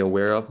need to be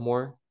aware of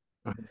more.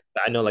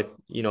 I know, like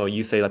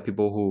you say like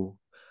people who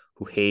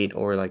hate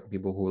or like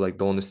people who like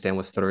don't understand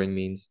what stuttering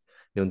means.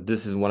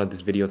 This is one of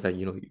these videos that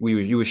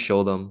you would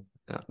show them,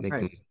 make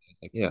them. Right.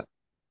 It's like yeah,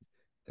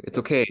 it's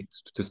okay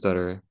to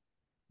stutter,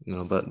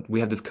 but we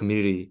have this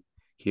community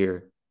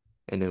here,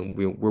 and then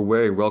we're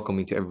very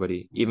welcoming to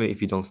everybody, even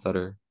if you don't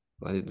stutter.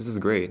 But this is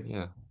great.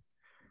 Yeah.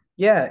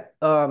 Yeah,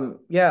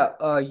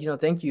 yeah,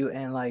 thank you.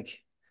 And like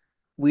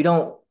we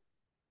don't,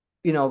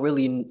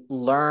 really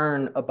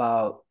learn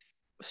about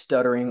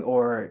stuttering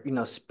or,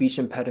 speech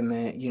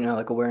impediment,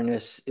 like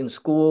awareness in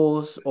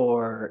schools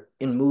or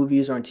in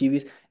movies or on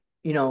TVs.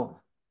 You know,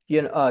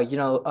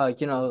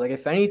 like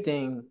if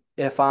anything,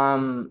 if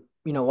I'm,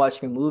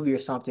 watching a movie or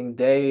something,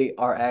 they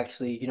are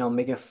actually,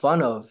 making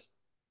fun of,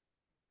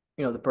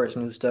 the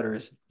person who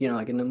stutters,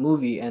 like in the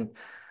movie. And,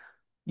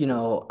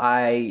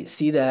 I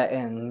see that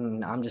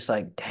and I'm just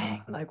like,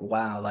 dang, like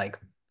wow, like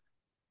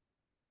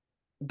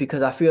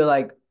because I feel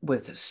like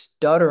with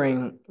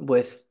stuttering,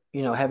 with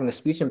having a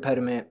speech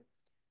impediment,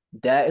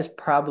 that is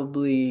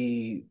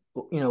probably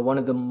one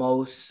of the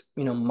most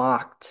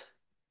mocked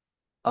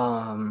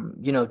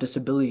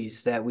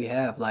disabilities that we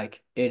have.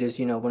 Like it is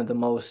one of the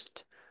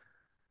most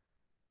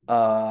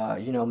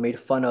made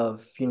fun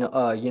of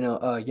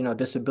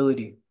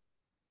disability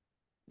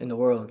in the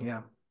world.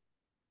 Yeah.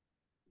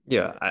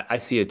 Yeah, I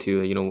see it too.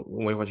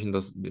 When we're watching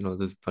those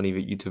funny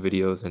YouTube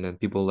videos, and then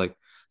people like,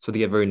 so they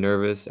get very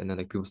nervous, and then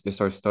like they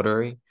start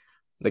stuttering.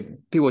 Like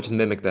people just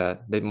mimic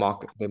that. They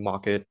mock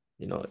it.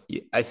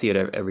 I see it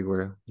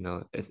everywhere.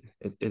 It's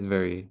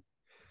very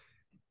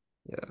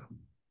yeah.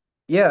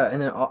 Yeah,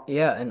 and then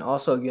yeah, and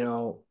also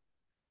I'm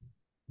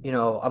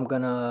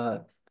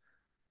gonna,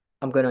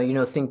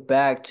 think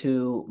back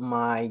to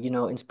my,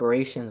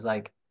 inspirations,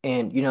 like,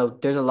 and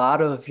there's a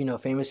lot of,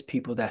 famous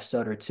people that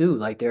stutter too.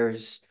 Like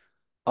there's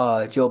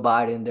Joe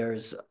Biden,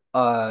 there's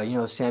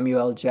Samuel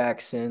L.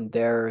 Jackson,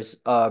 there's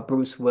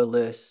Bruce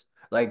Willis.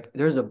 Like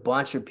there's a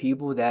bunch of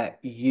people that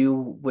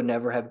you would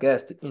never have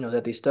guessed,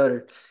 that they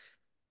stuttered.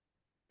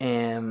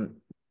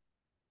 And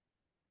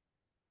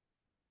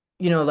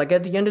like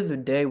at the end of the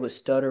day with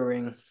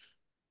stuttering,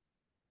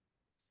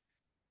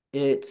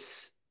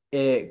 it's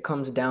it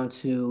comes down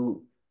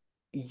to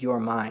your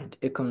mind.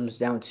 It comes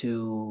down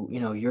to,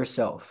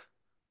 yourself.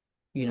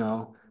 You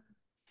know,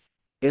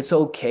 it's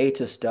okay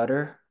to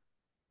stutter,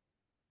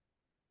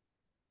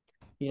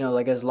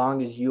 like as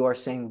long as you are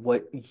saying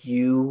what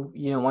you,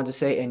 want to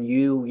say and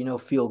you,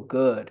 feel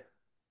good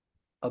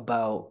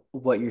about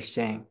what you're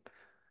saying.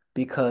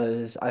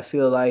 Because I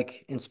feel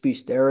like in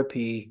speech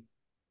therapy,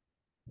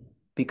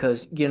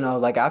 because,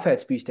 like I've had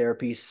speech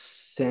therapy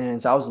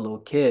since I was a little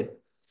kid,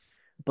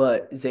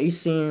 but they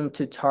seem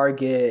to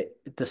target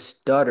the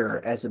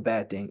stutter as a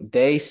bad thing.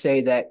 They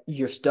say that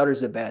your stutter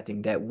is a bad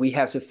thing, that we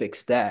have to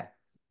fix that.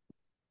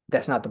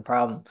 That's not the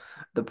problem.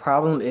 The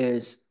problem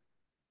is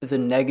the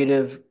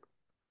negative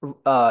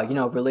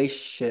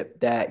relationship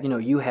that,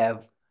 you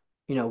have,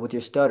 with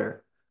your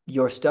stutter.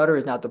 Your stutter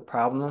is not the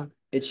problem.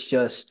 It's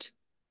just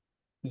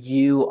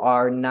you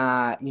are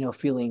not,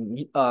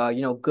 feeling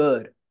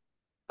good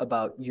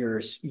about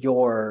your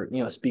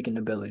speaking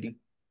ability.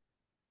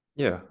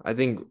 Yeah, I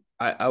think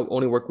I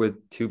only work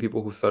with two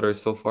people who stutter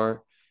so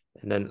far.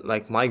 And then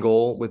like my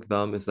goal with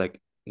them is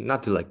like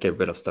not to like get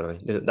rid of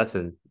stuttering. That's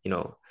an,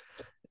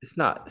 it's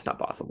not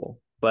possible.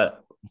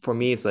 But for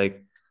me, it's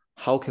like,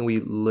 how can we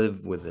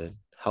live with it?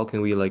 How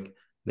can we like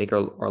make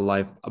our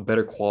life a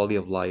better quality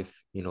of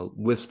life,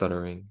 with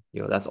stuttering?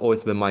 That's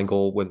always been my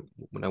goal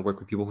when I work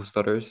with people who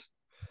stutters.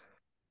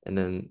 And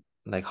then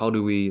like how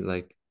do we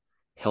like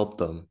help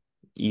them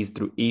ease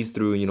through,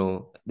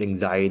 the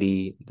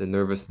anxiety, the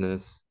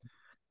nervousness,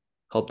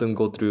 help them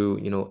go through,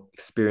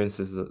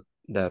 experiences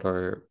that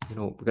are,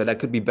 because that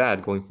could be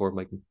bad going forward,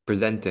 like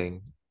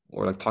presenting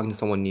or like talking to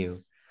someone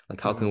new.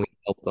 Like how can Mhm. we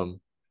help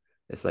them?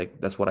 It's like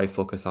that's what I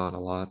focus on a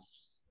lot.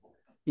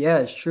 Yeah,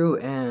 it's true.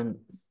 And,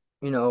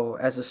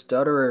 as a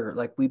stutterer,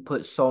 like we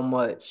put so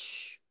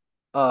much,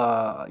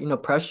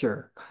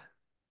 pressure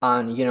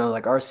on,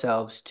 like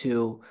ourselves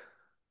to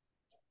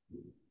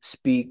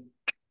speak,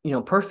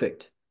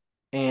 perfect.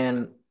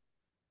 And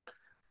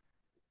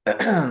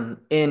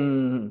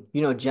in,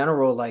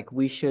 general, like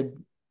we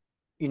should,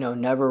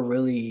 never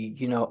really,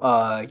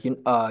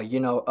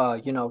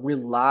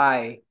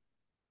 rely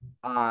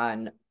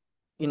on,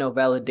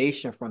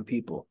 validation from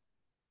people.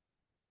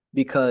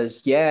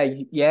 Because yeah,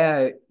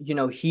 yeah,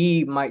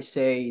 he might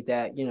say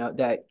that,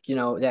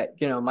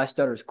 my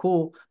stutter is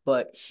cool,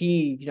 but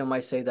he,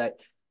 might say that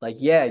like,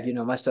 yeah,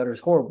 my stutter is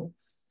horrible.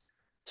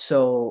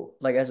 So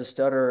like as a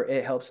stutterer,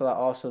 it helps a lot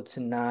also to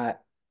not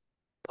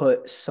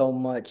put so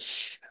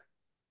much,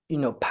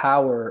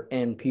 power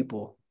in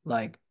people.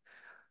 Like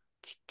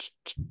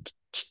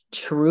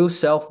true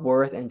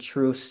self-worth and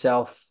true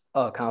self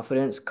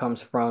confidence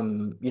comes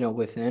from,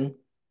 within.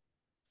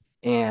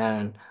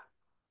 And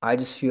I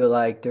just feel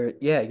like there's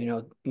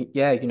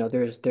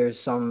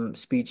some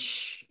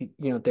speech,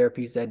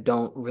 therapies that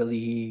don't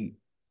really,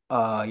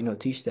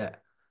 teach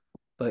that.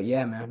 But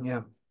yeah, man,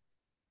 yeah.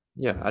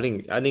 Yeah, I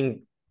think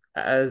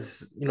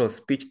as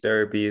speech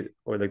therapy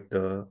or like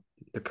the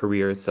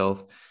career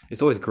itself,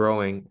 it's always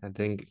growing. I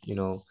think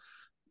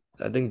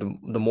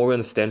the more we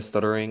understand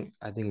stuttering,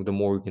 I think the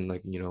more we can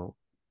like,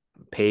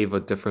 pave a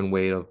different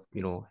way of,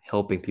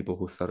 helping people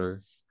who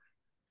stutter.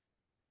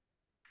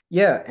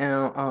 Yeah,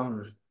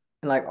 and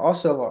like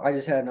also I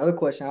just had another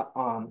question.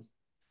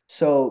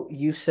 So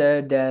you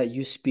said that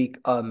you speak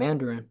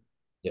Mandarin,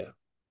 Yeah.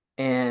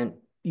 and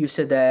you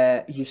said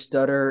that you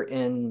stutter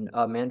in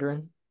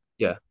Mandarin.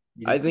 Yeah.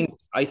 You I do? think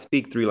I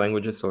speak three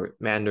languages, so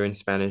Mandarin,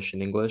 Spanish,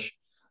 and English,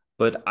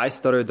 but I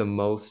stutter the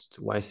most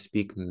when I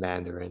speak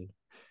Mandarin.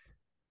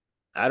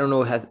 I don't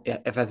know if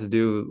it has to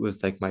do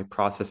with like my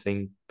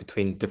processing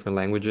between different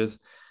languages,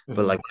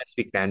 but Hmm. like when I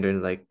speak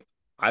Mandarin, like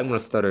I'm gonna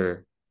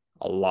stutter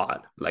a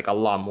lot, like a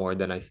lot more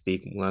than I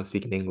speak when I'm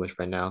speaking English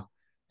right now.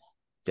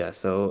 Yeah,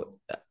 so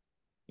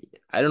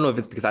I don't know if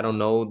it's because I don't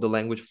know the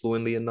language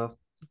fluently enough,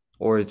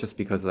 or it's just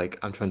because like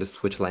I'm trying to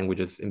switch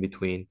languages in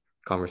between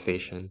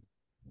conversation.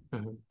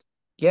 Hmm.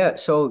 Yeah,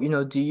 so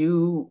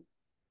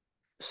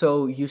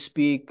so you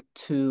speak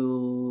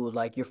to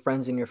like your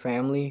friends and your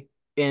family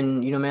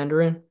in,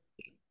 Mandarin?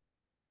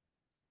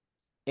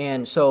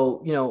 And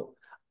so,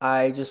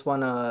 I just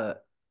wanna,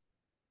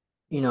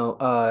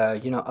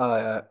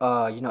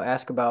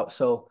 ask about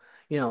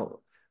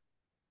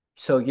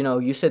you know,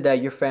 you said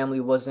that your family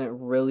wasn't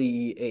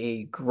really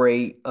a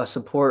great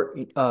support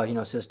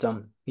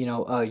system,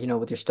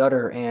 with your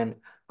stutter, and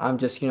I'm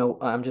just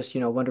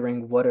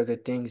wondering what are the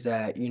things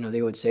that,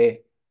 they would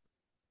say.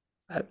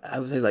 I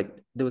would say like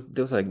there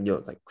was like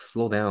like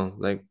slow down,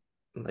 like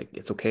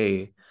it's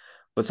okay,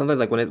 but sometimes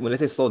like when they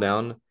say slow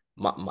down,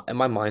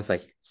 my mind's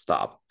like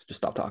stop, just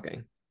stop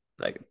talking,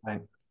 like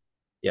Right.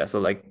 yeah. So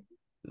like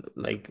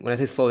when I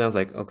say slow down, it's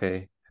like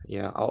okay,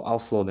 yeah, I'll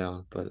slow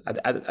down, but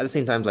at the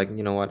same time, it's like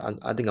you know what,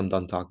 I think I'm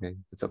done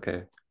talking. It's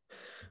okay.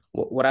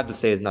 What I have to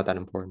say is not that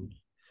important.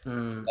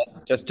 Mm,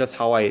 Just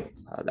how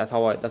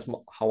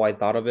how I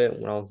thought of it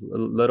when I was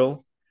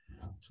little.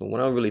 So when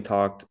I really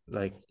talked,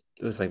 like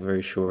it was like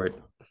very short.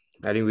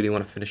 I didn't really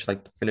want to finish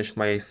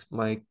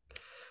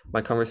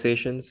my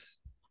conversations.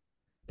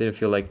 Didn't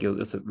feel like it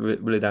was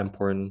really that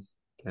important.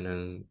 And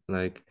then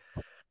like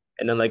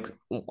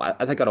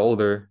as I got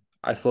older,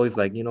 I slowly was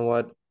like, you know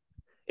what?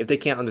 If they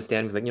can't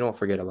understand, it's like, you know what,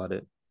 forget about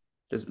it.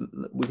 Just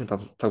we can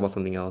talk about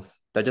something else.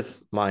 That's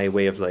just my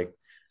way of like,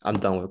 I'm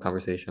done with the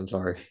conversation. I'm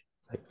sorry.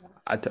 Like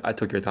I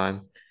took your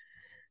time.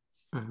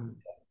 mhm.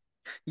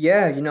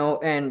 Yeah,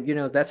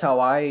 and that's how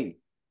I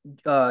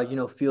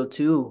feel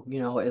too,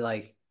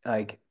 like,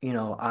 I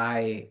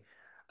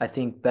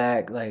think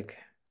back, like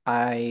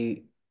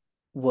I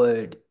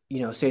would,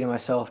 say to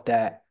myself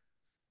that,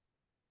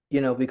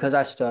 because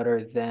I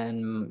stutter,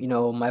 then,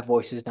 my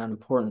voice is not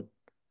important.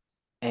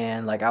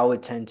 And like I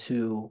would tend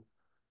to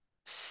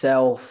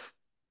self,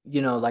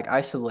 like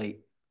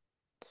isolate.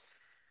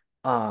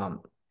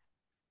 Um,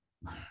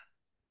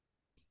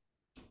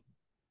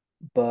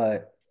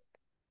 but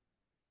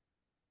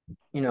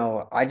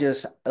I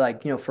just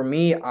like, for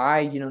me,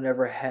 I,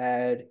 never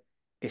had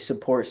a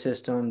support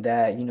system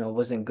that,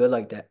 wasn't good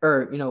like that,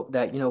 or,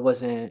 that,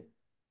 wasn't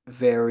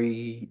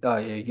very,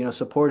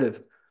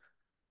 supportive.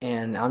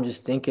 And I'm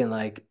just thinking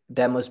like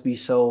that must be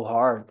so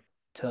hard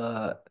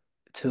to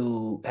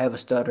have a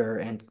stutter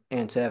and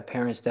to have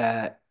parents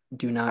that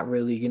do not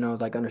really,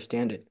 like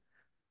understand it.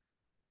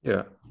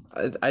 Yeah.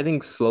 I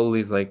think slowly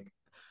is like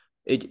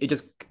it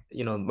just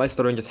my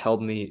stuttering just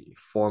helped me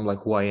form like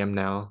who I am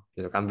now.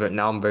 Like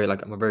I'm very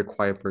like I'm a very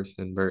quiet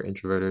person, very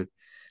introverted.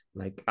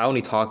 Like I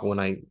only talk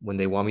when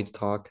they want me to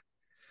talk.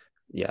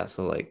 Yeah,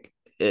 so like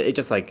it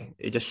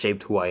just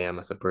shaped who I am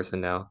as a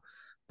person now.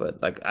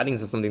 But like I think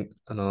this is something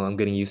I don't know I'm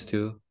getting used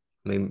to.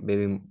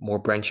 Maybe more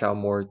branch out,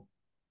 more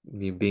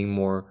me being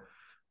more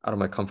out of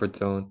my comfort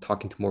zone,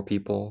 talking to more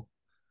people.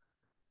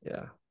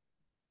 Yeah.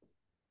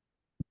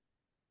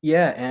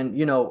 Yeah, and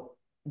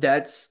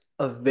that's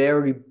a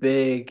very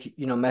big,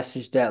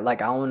 message that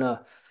like I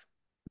wanna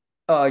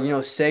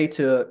say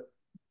to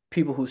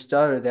people who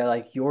stutter that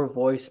like your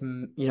voice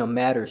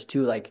matters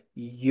too. Like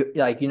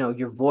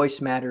your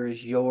voice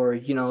matters, your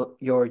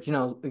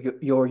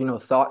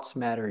thoughts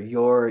matter,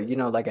 your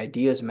like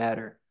ideas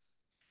matter.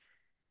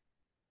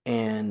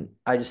 And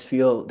I just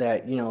feel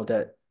that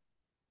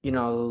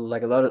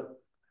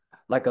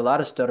like a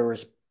lot of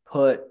stutterers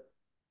put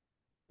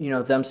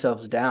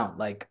themselves down.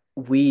 Like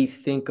we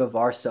think of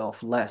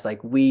ourselves less.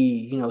 Like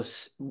we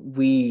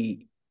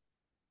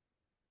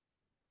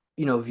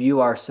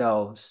view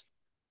ourselves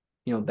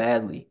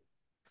badly.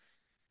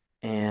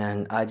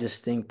 And I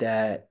just think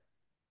that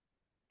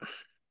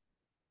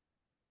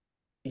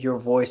your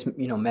voice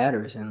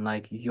matters, and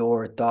like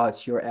your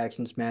thoughts, your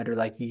actions matter.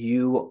 Like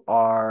you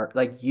are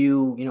like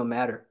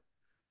matter.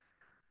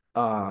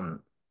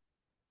 um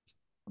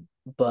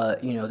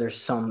but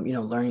there's some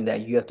learning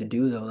that you have to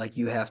do though. Like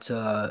you have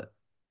to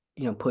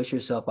push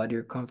yourself out of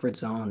your comfort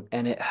zone,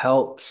 and it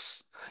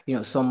helps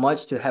so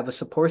much to have a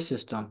support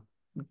system.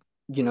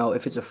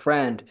 If it's a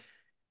friend,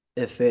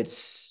 if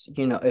it's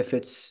the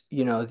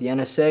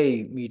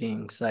NSA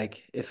meetings,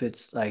 like if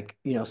it's like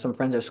some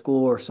friends at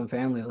school or some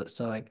family.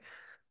 So like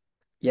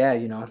yeah,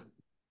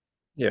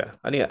 Yeah.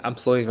 I think I'm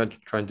slowly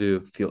trying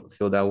to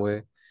feel that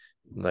way.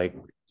 Like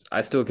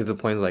I still get to the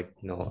point like,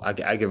 I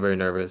get very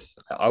nervous.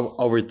 I'll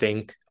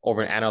overthink,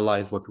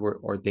 overanalyze what people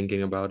are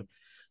thinking about.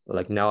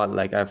 Like now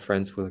like I have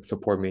friends who like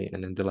support me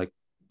and then they're like,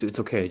 dude, it's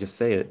okay, just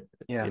say it.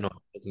 yeah.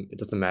 It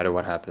doesn't matter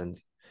what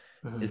happens.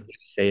 Mhm. Just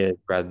say it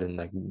rather than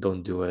like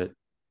don't do it.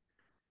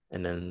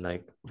 And then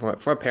like for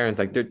our parents,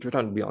 like they're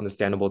trying to be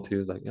understandable too.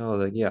 It's like,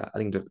 like yeah, I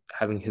think that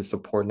having his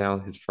support now,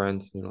 his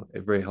friends,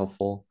 is very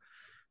helpful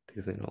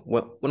because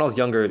when I was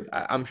younger,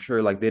 I'm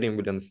sure like they didn't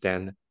really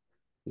understand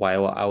why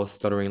I was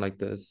stuttering like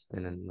this,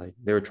 and then like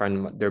they were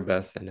trying their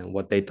best, and then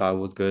what they thought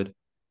was good,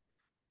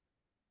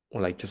 or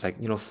like just like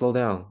slow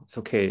down, it's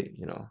okay,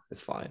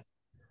 it's fine.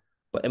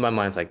 But in my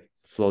mind, it's like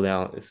slow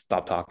down,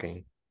 stop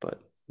talking. But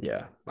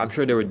yeah, I'm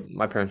sure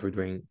my parents were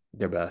doing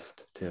their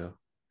best too.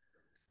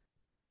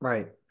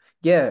 Right.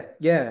 Yeah,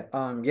 yeah.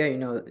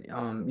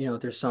 Yeah,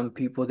 there's some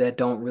people that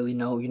don't really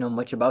know,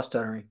 much about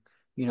stuttering,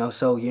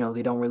 so,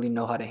 they don't really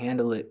know how to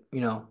handle it,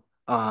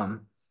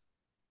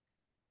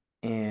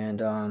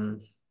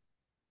 and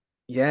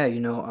yeah,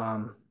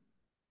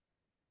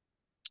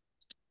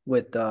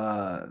 with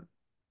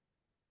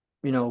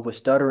with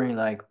stuttering,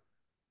 like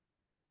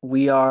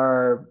we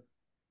are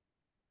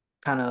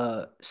kind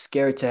of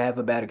scared to have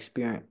a bad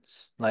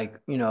experience. Like,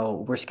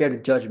 we're scared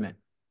of judgment.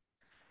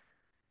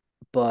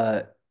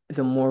 But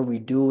the more we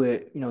do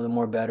it, the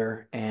more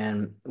better.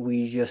 And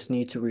we just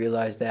need to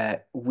realize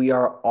that we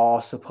are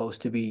all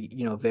supposed to be,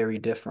 very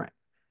different.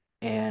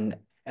 And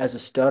as a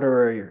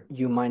stutterer,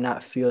 you might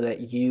not feel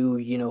that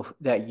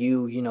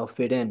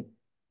fit in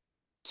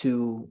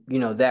to,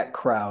 that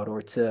crowd,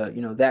 or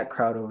to, that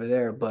crowd over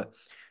there. But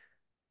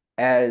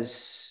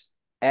as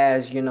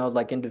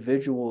like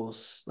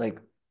individuals, like,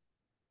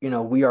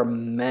 we are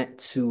meant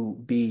to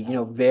be,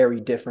 very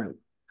different.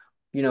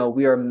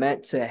 We are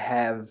meant to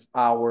have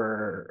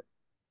our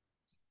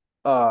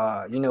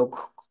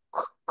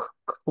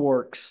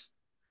quirks,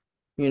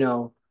 you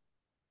know,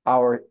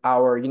 our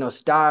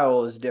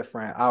style is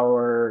different,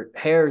 our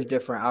hair is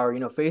different,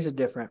 our face is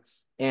different,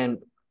 and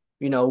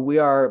we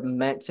are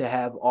meant to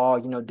have all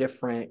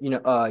different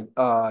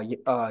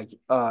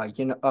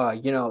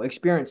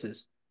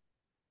experiences.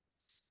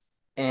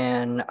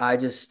 And I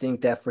just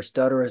think that for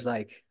stutterers,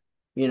 like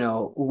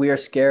we are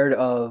scared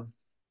of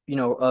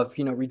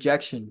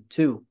rejection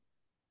too.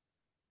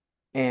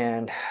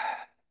 And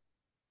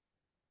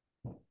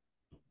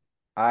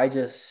I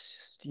just,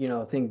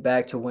 think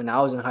back to when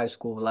I was in high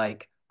school.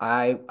 Like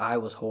I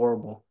was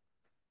horrible.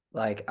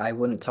 Like I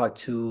wouldn't talk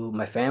to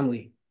my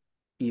family,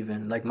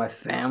 even like my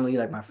family,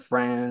 like my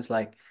friends.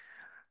 Like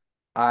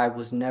I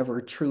was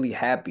never truly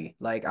happy.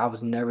 Like I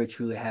was never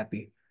truly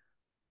happy.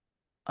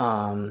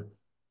 Um,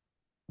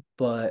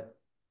 but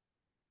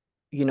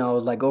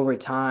like over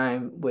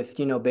time with,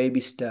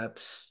 baby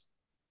steps,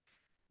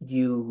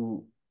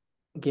 you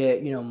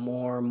get,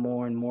 more and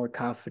more and more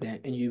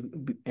confident, and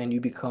you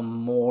become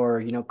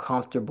more,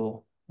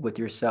 comfortable with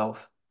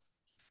yourself.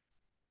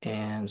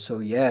 And so,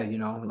 yeah,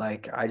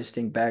 like I just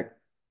think back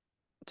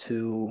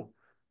to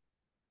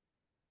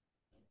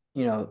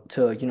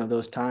to,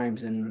 those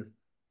times. And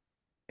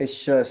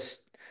it's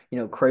just,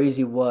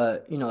 crazy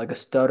what, like a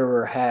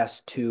stutterer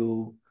has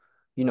to,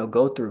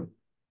 go through.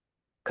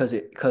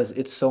 Because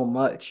it's so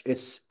much. It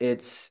is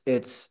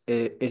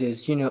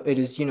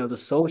the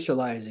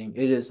socializing.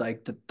 It is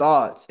like the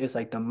thoughts. It's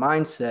like the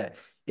mindset.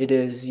 It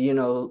is,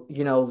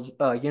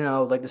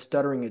 like the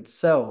stuttering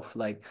itself.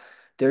 Like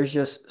there's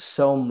just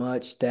so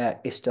much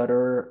that a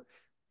stutterer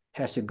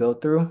has to go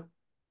through.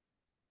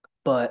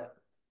 But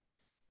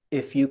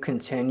if you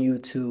continue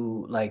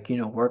to, like,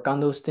 work on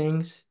those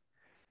things,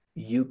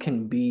 you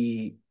can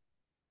be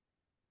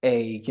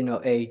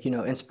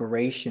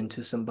inspiration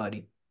to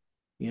somebody,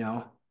 you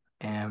know?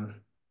 And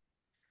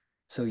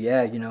so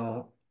yeah,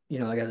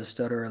 like as a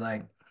stutterer,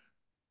 like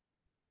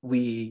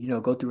we,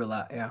 go through a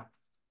lot. Yeah.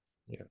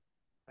 Yeah.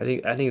 I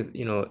think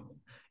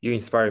you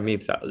inspired me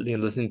because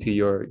listening to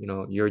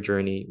your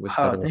journey with Oh,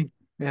 stuttering. thank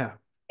you. Yeah.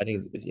 I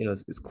think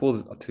it's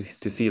cool to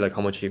see like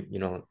how much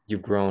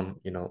you've grown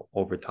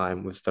over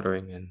time with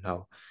stuttering and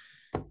how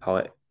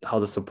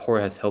the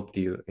support has helped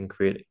you and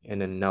create,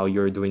 and then now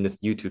you're doing this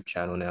YouTube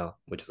channel now,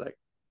 which is like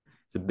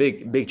it's a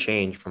big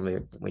change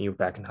from when you're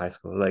back in high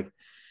school. Like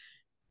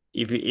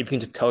if you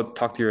can just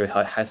talk to your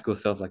high school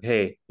self like,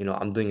 hey,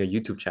 I'm doing a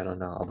YouTube channel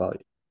now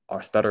about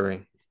our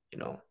stuttering,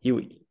 he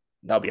would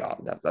that'll be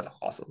awesome. That's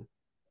awesome.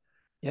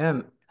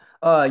 Yeah.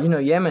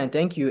 Yeah, man,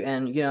 thank you.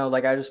 And,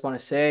 like I just want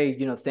to say,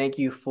 thank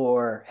you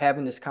for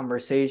having this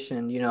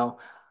conversation.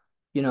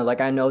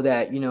 Like I know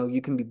that,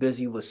 you can be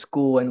busy with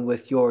school and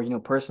with your,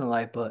 personal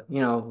life, but,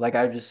 like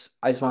I just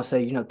want to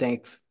say,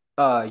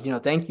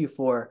 thank you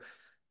for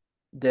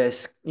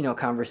this,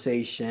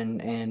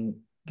 conversation. And,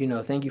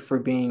 thank you for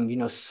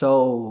being,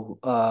 so,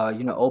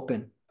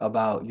 open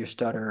about your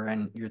stutter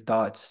and your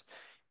thoughts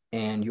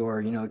and your,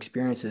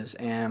 experiences.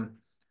 And,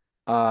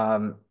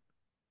 um,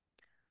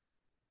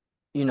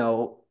 you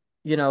know,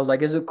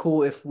 like, is it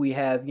cool if we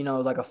have,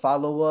 like a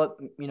follow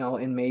up,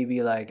 in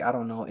maybe like, I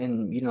don't know,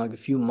 in, like a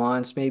few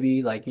months,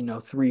 maybe like,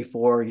 3,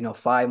 4,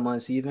 5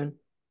 months even?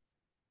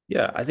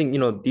 Yeah, I think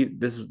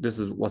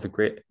was a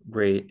great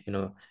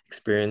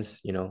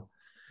experience.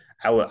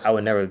 I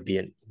would never be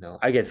in,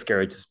 I get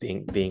scared just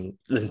being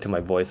listen to my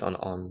voice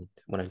on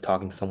when I'm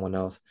talking to someone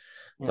else.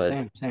 Yeah, But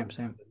same, same,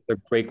 same. they're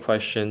great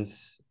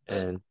questions,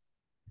 and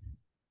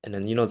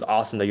then it's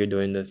awesome that you're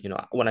doing this.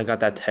 When I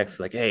got that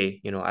text like,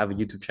 hey, I have a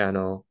YouTube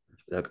channel,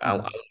 like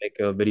Uh, I'll make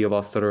a video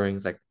about stuttering.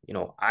 It's like,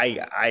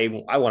 I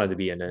wanted to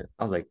be in it.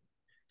 I was like,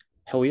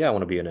 hell yeah, I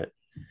want to be in it.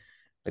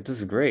 Like this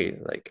is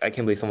great. Like I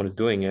can't believe someone is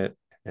doing it.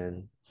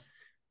 And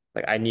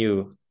like I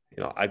knew,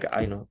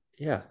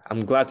 yeah,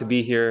 I'm glad to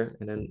be here.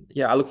 And then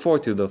yeah, I look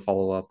forward to the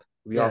follow up.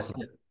 It'll be yeah, awesome.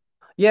 yeah.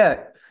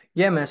 Yeah,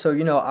 yeah, man. So,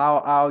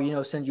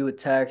 I'll send you a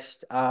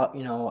text.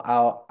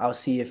 I'll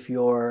see if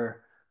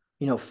you're,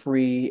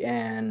 free.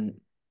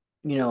 And,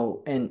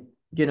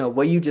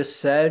 what you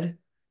just said,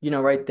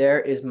 right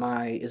there is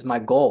my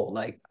goal.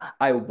 Like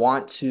I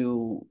want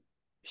to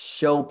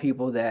show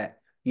people that,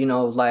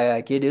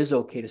 like it is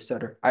okay to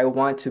stutter. I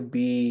want to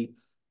be,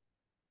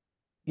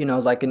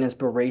 like an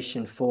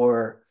inspiration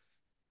for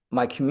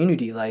my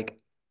community. Like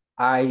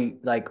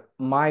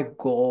my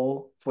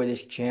goal for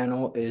this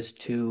channel is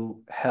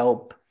to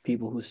help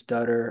people who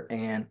stutter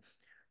and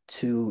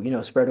to,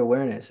 spread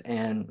awareness.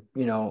 And,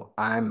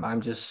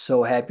 I'm just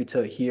so happy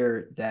to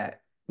hear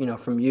that,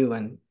 from you.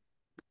 And,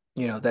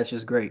 that's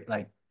just great.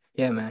 Like,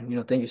 yeah,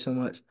 man, thank you so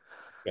much.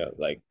 Yeah,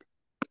 like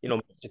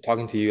just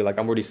talking to you, like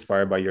I'm really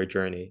inspired by your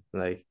journey.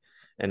 Like,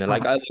 and then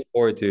like Uh, I look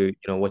forward to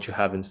what you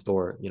have in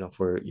store,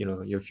 for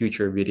your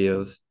future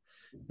videos,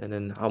 and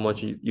then how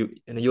much and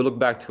then you look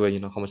back to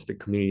it, how much the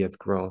community has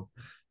grown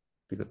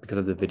because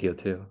of the video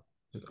too.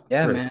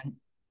 yeah, Great. man.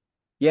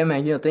 Yeah,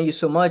 man, thank you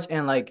so much.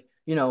 And like,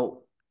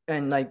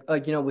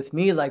 with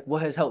me, like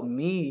what has helped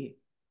me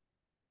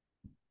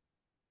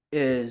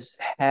is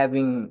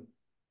having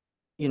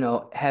been,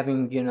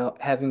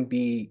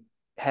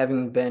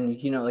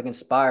 like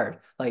inspired,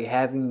 like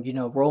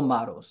having, role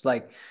models.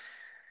 Like,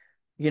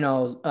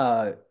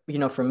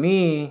 for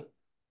me,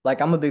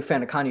 like I'm a big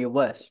fan of Kanye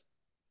West,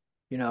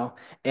 you know,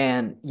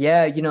 and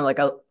yeah, like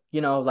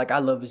I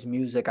love his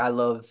music, I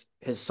love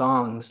his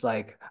songs,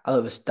 like I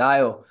love his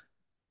style.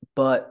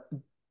 But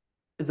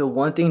the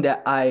one thing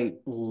that I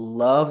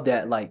love,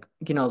 that like,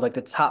 like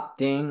the top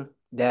thing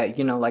that,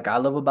 like I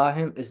love about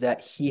him is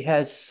that he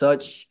has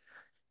such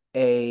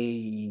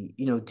a,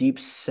 deep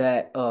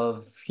set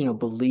of,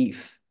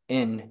 belief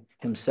in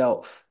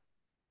himself.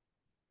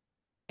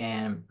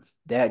 And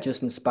that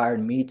just inspired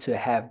me to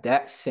have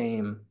that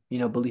same,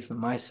 belief in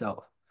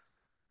myself,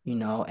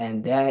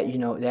 and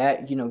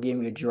that gave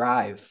me a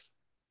drive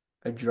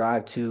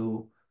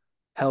to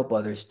help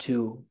others,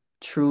 to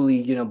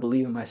truly,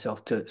 believe in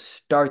myself, to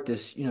start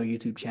this,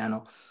 YouTube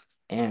channel.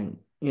 And,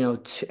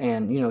 to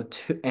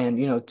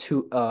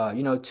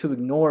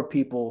ignore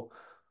people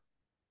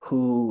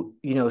who,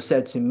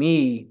 said to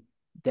me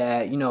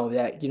that,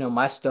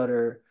 my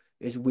stutter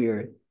is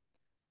weird,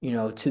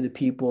 to the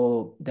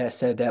people that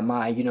said that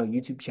my,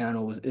 YouTube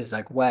channel is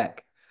like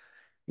whack,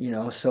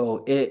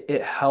 so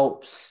it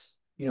helps,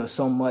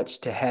 so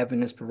much to have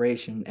an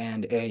inspiration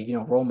and a,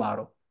 role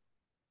model.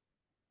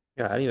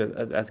 Yeah, I think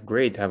that's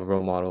great to have a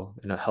role model,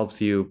 and it helps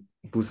you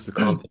boost the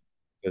confidence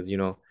because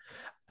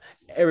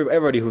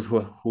everybody who's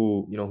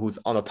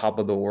on the top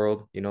of the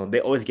world, they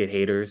always get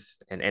haters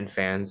and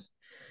fans.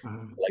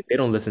 Mhm. Like they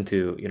don't listen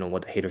to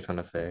what the haters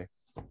gonna say.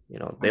 They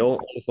Right.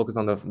 only focus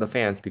on the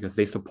fans because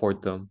they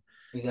support them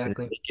and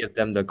Exactly. they give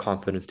them the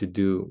confidence to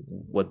do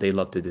what they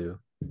love to do.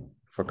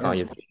 For Yeah.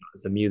 Kanye,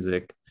 it's the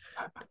music.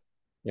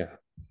 Yeah,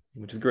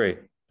 which is great.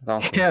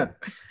 That's awesome. Yeah.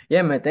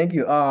 Yeah, man. Thank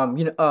you.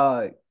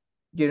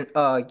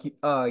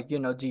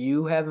 Do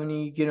you have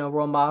any,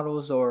 role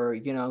models or,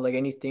 like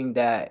anything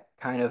that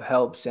kind of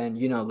helps and,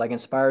 like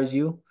inspires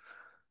you?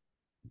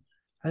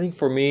 I think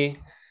for me,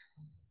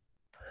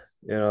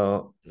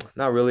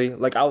 not really.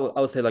 Like I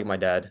would say like my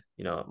dad.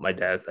 My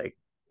dad's like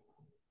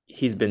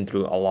he's been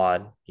through a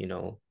lot.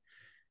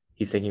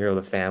 He's taking care of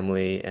the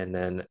family, and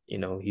then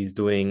he's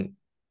doing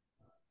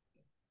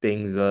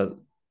things that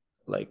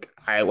like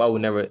I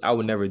would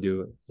never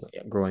do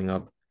growing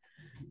up.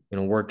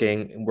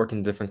 Working in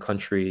a different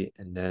country,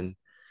 and then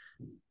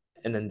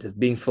just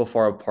being so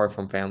far apart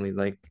from family.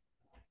 Like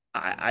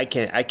I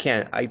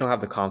don't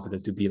have the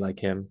confidence to be like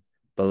him.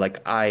 But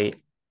like I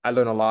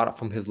learn a lot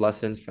from his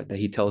lessons that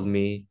he tells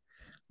me,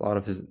 a lot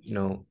of his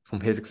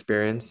from his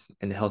experience,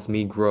 and it helps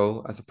me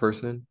grow as a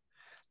person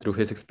through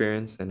his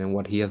experience and then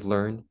what he has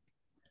learned.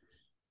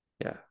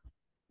 Yeah.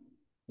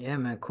 Yeah,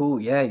 man, cool.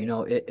 Yeah,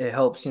 it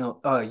helps,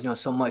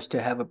 so much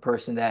to have a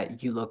person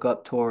that you look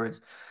up towards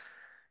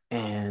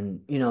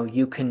and,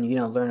 you can,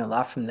 learn a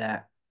lot from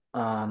that.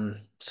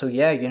 So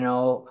yeah,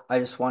 I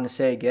just want to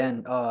say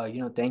again,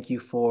 thank you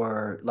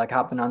for like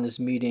hopping on this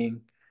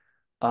meeting.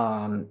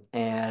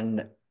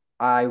 And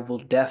I will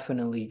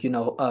definitely,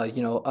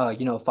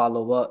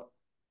 follow up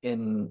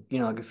in,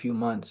 like a few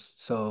months.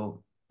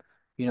 So,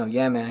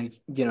 yeah, man,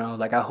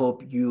 like I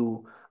hope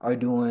you are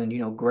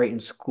doing, great in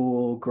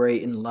school,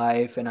 great in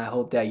life, and I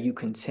hope that you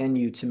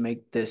continue to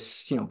make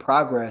this,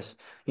 progress,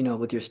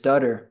 with your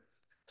stutter.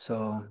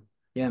 So,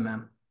 yeah,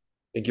 man.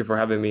 Thank you for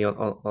having me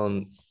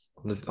on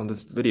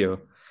this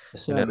video.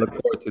 Yes, And sir, I look man.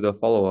 forward to the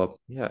follow-up.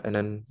 Yeah, and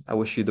then I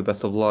wish you the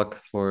best of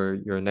luck for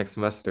your next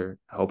semester.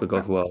 I hope it All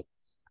goes right, well.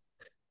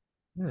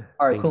 Yeah,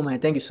 all right, thank cool, you.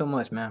 man. Thank you so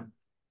much, man.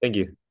 Thank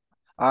you.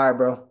 All right,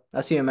 bro.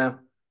 I'll see you, man.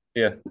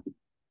 Yeah.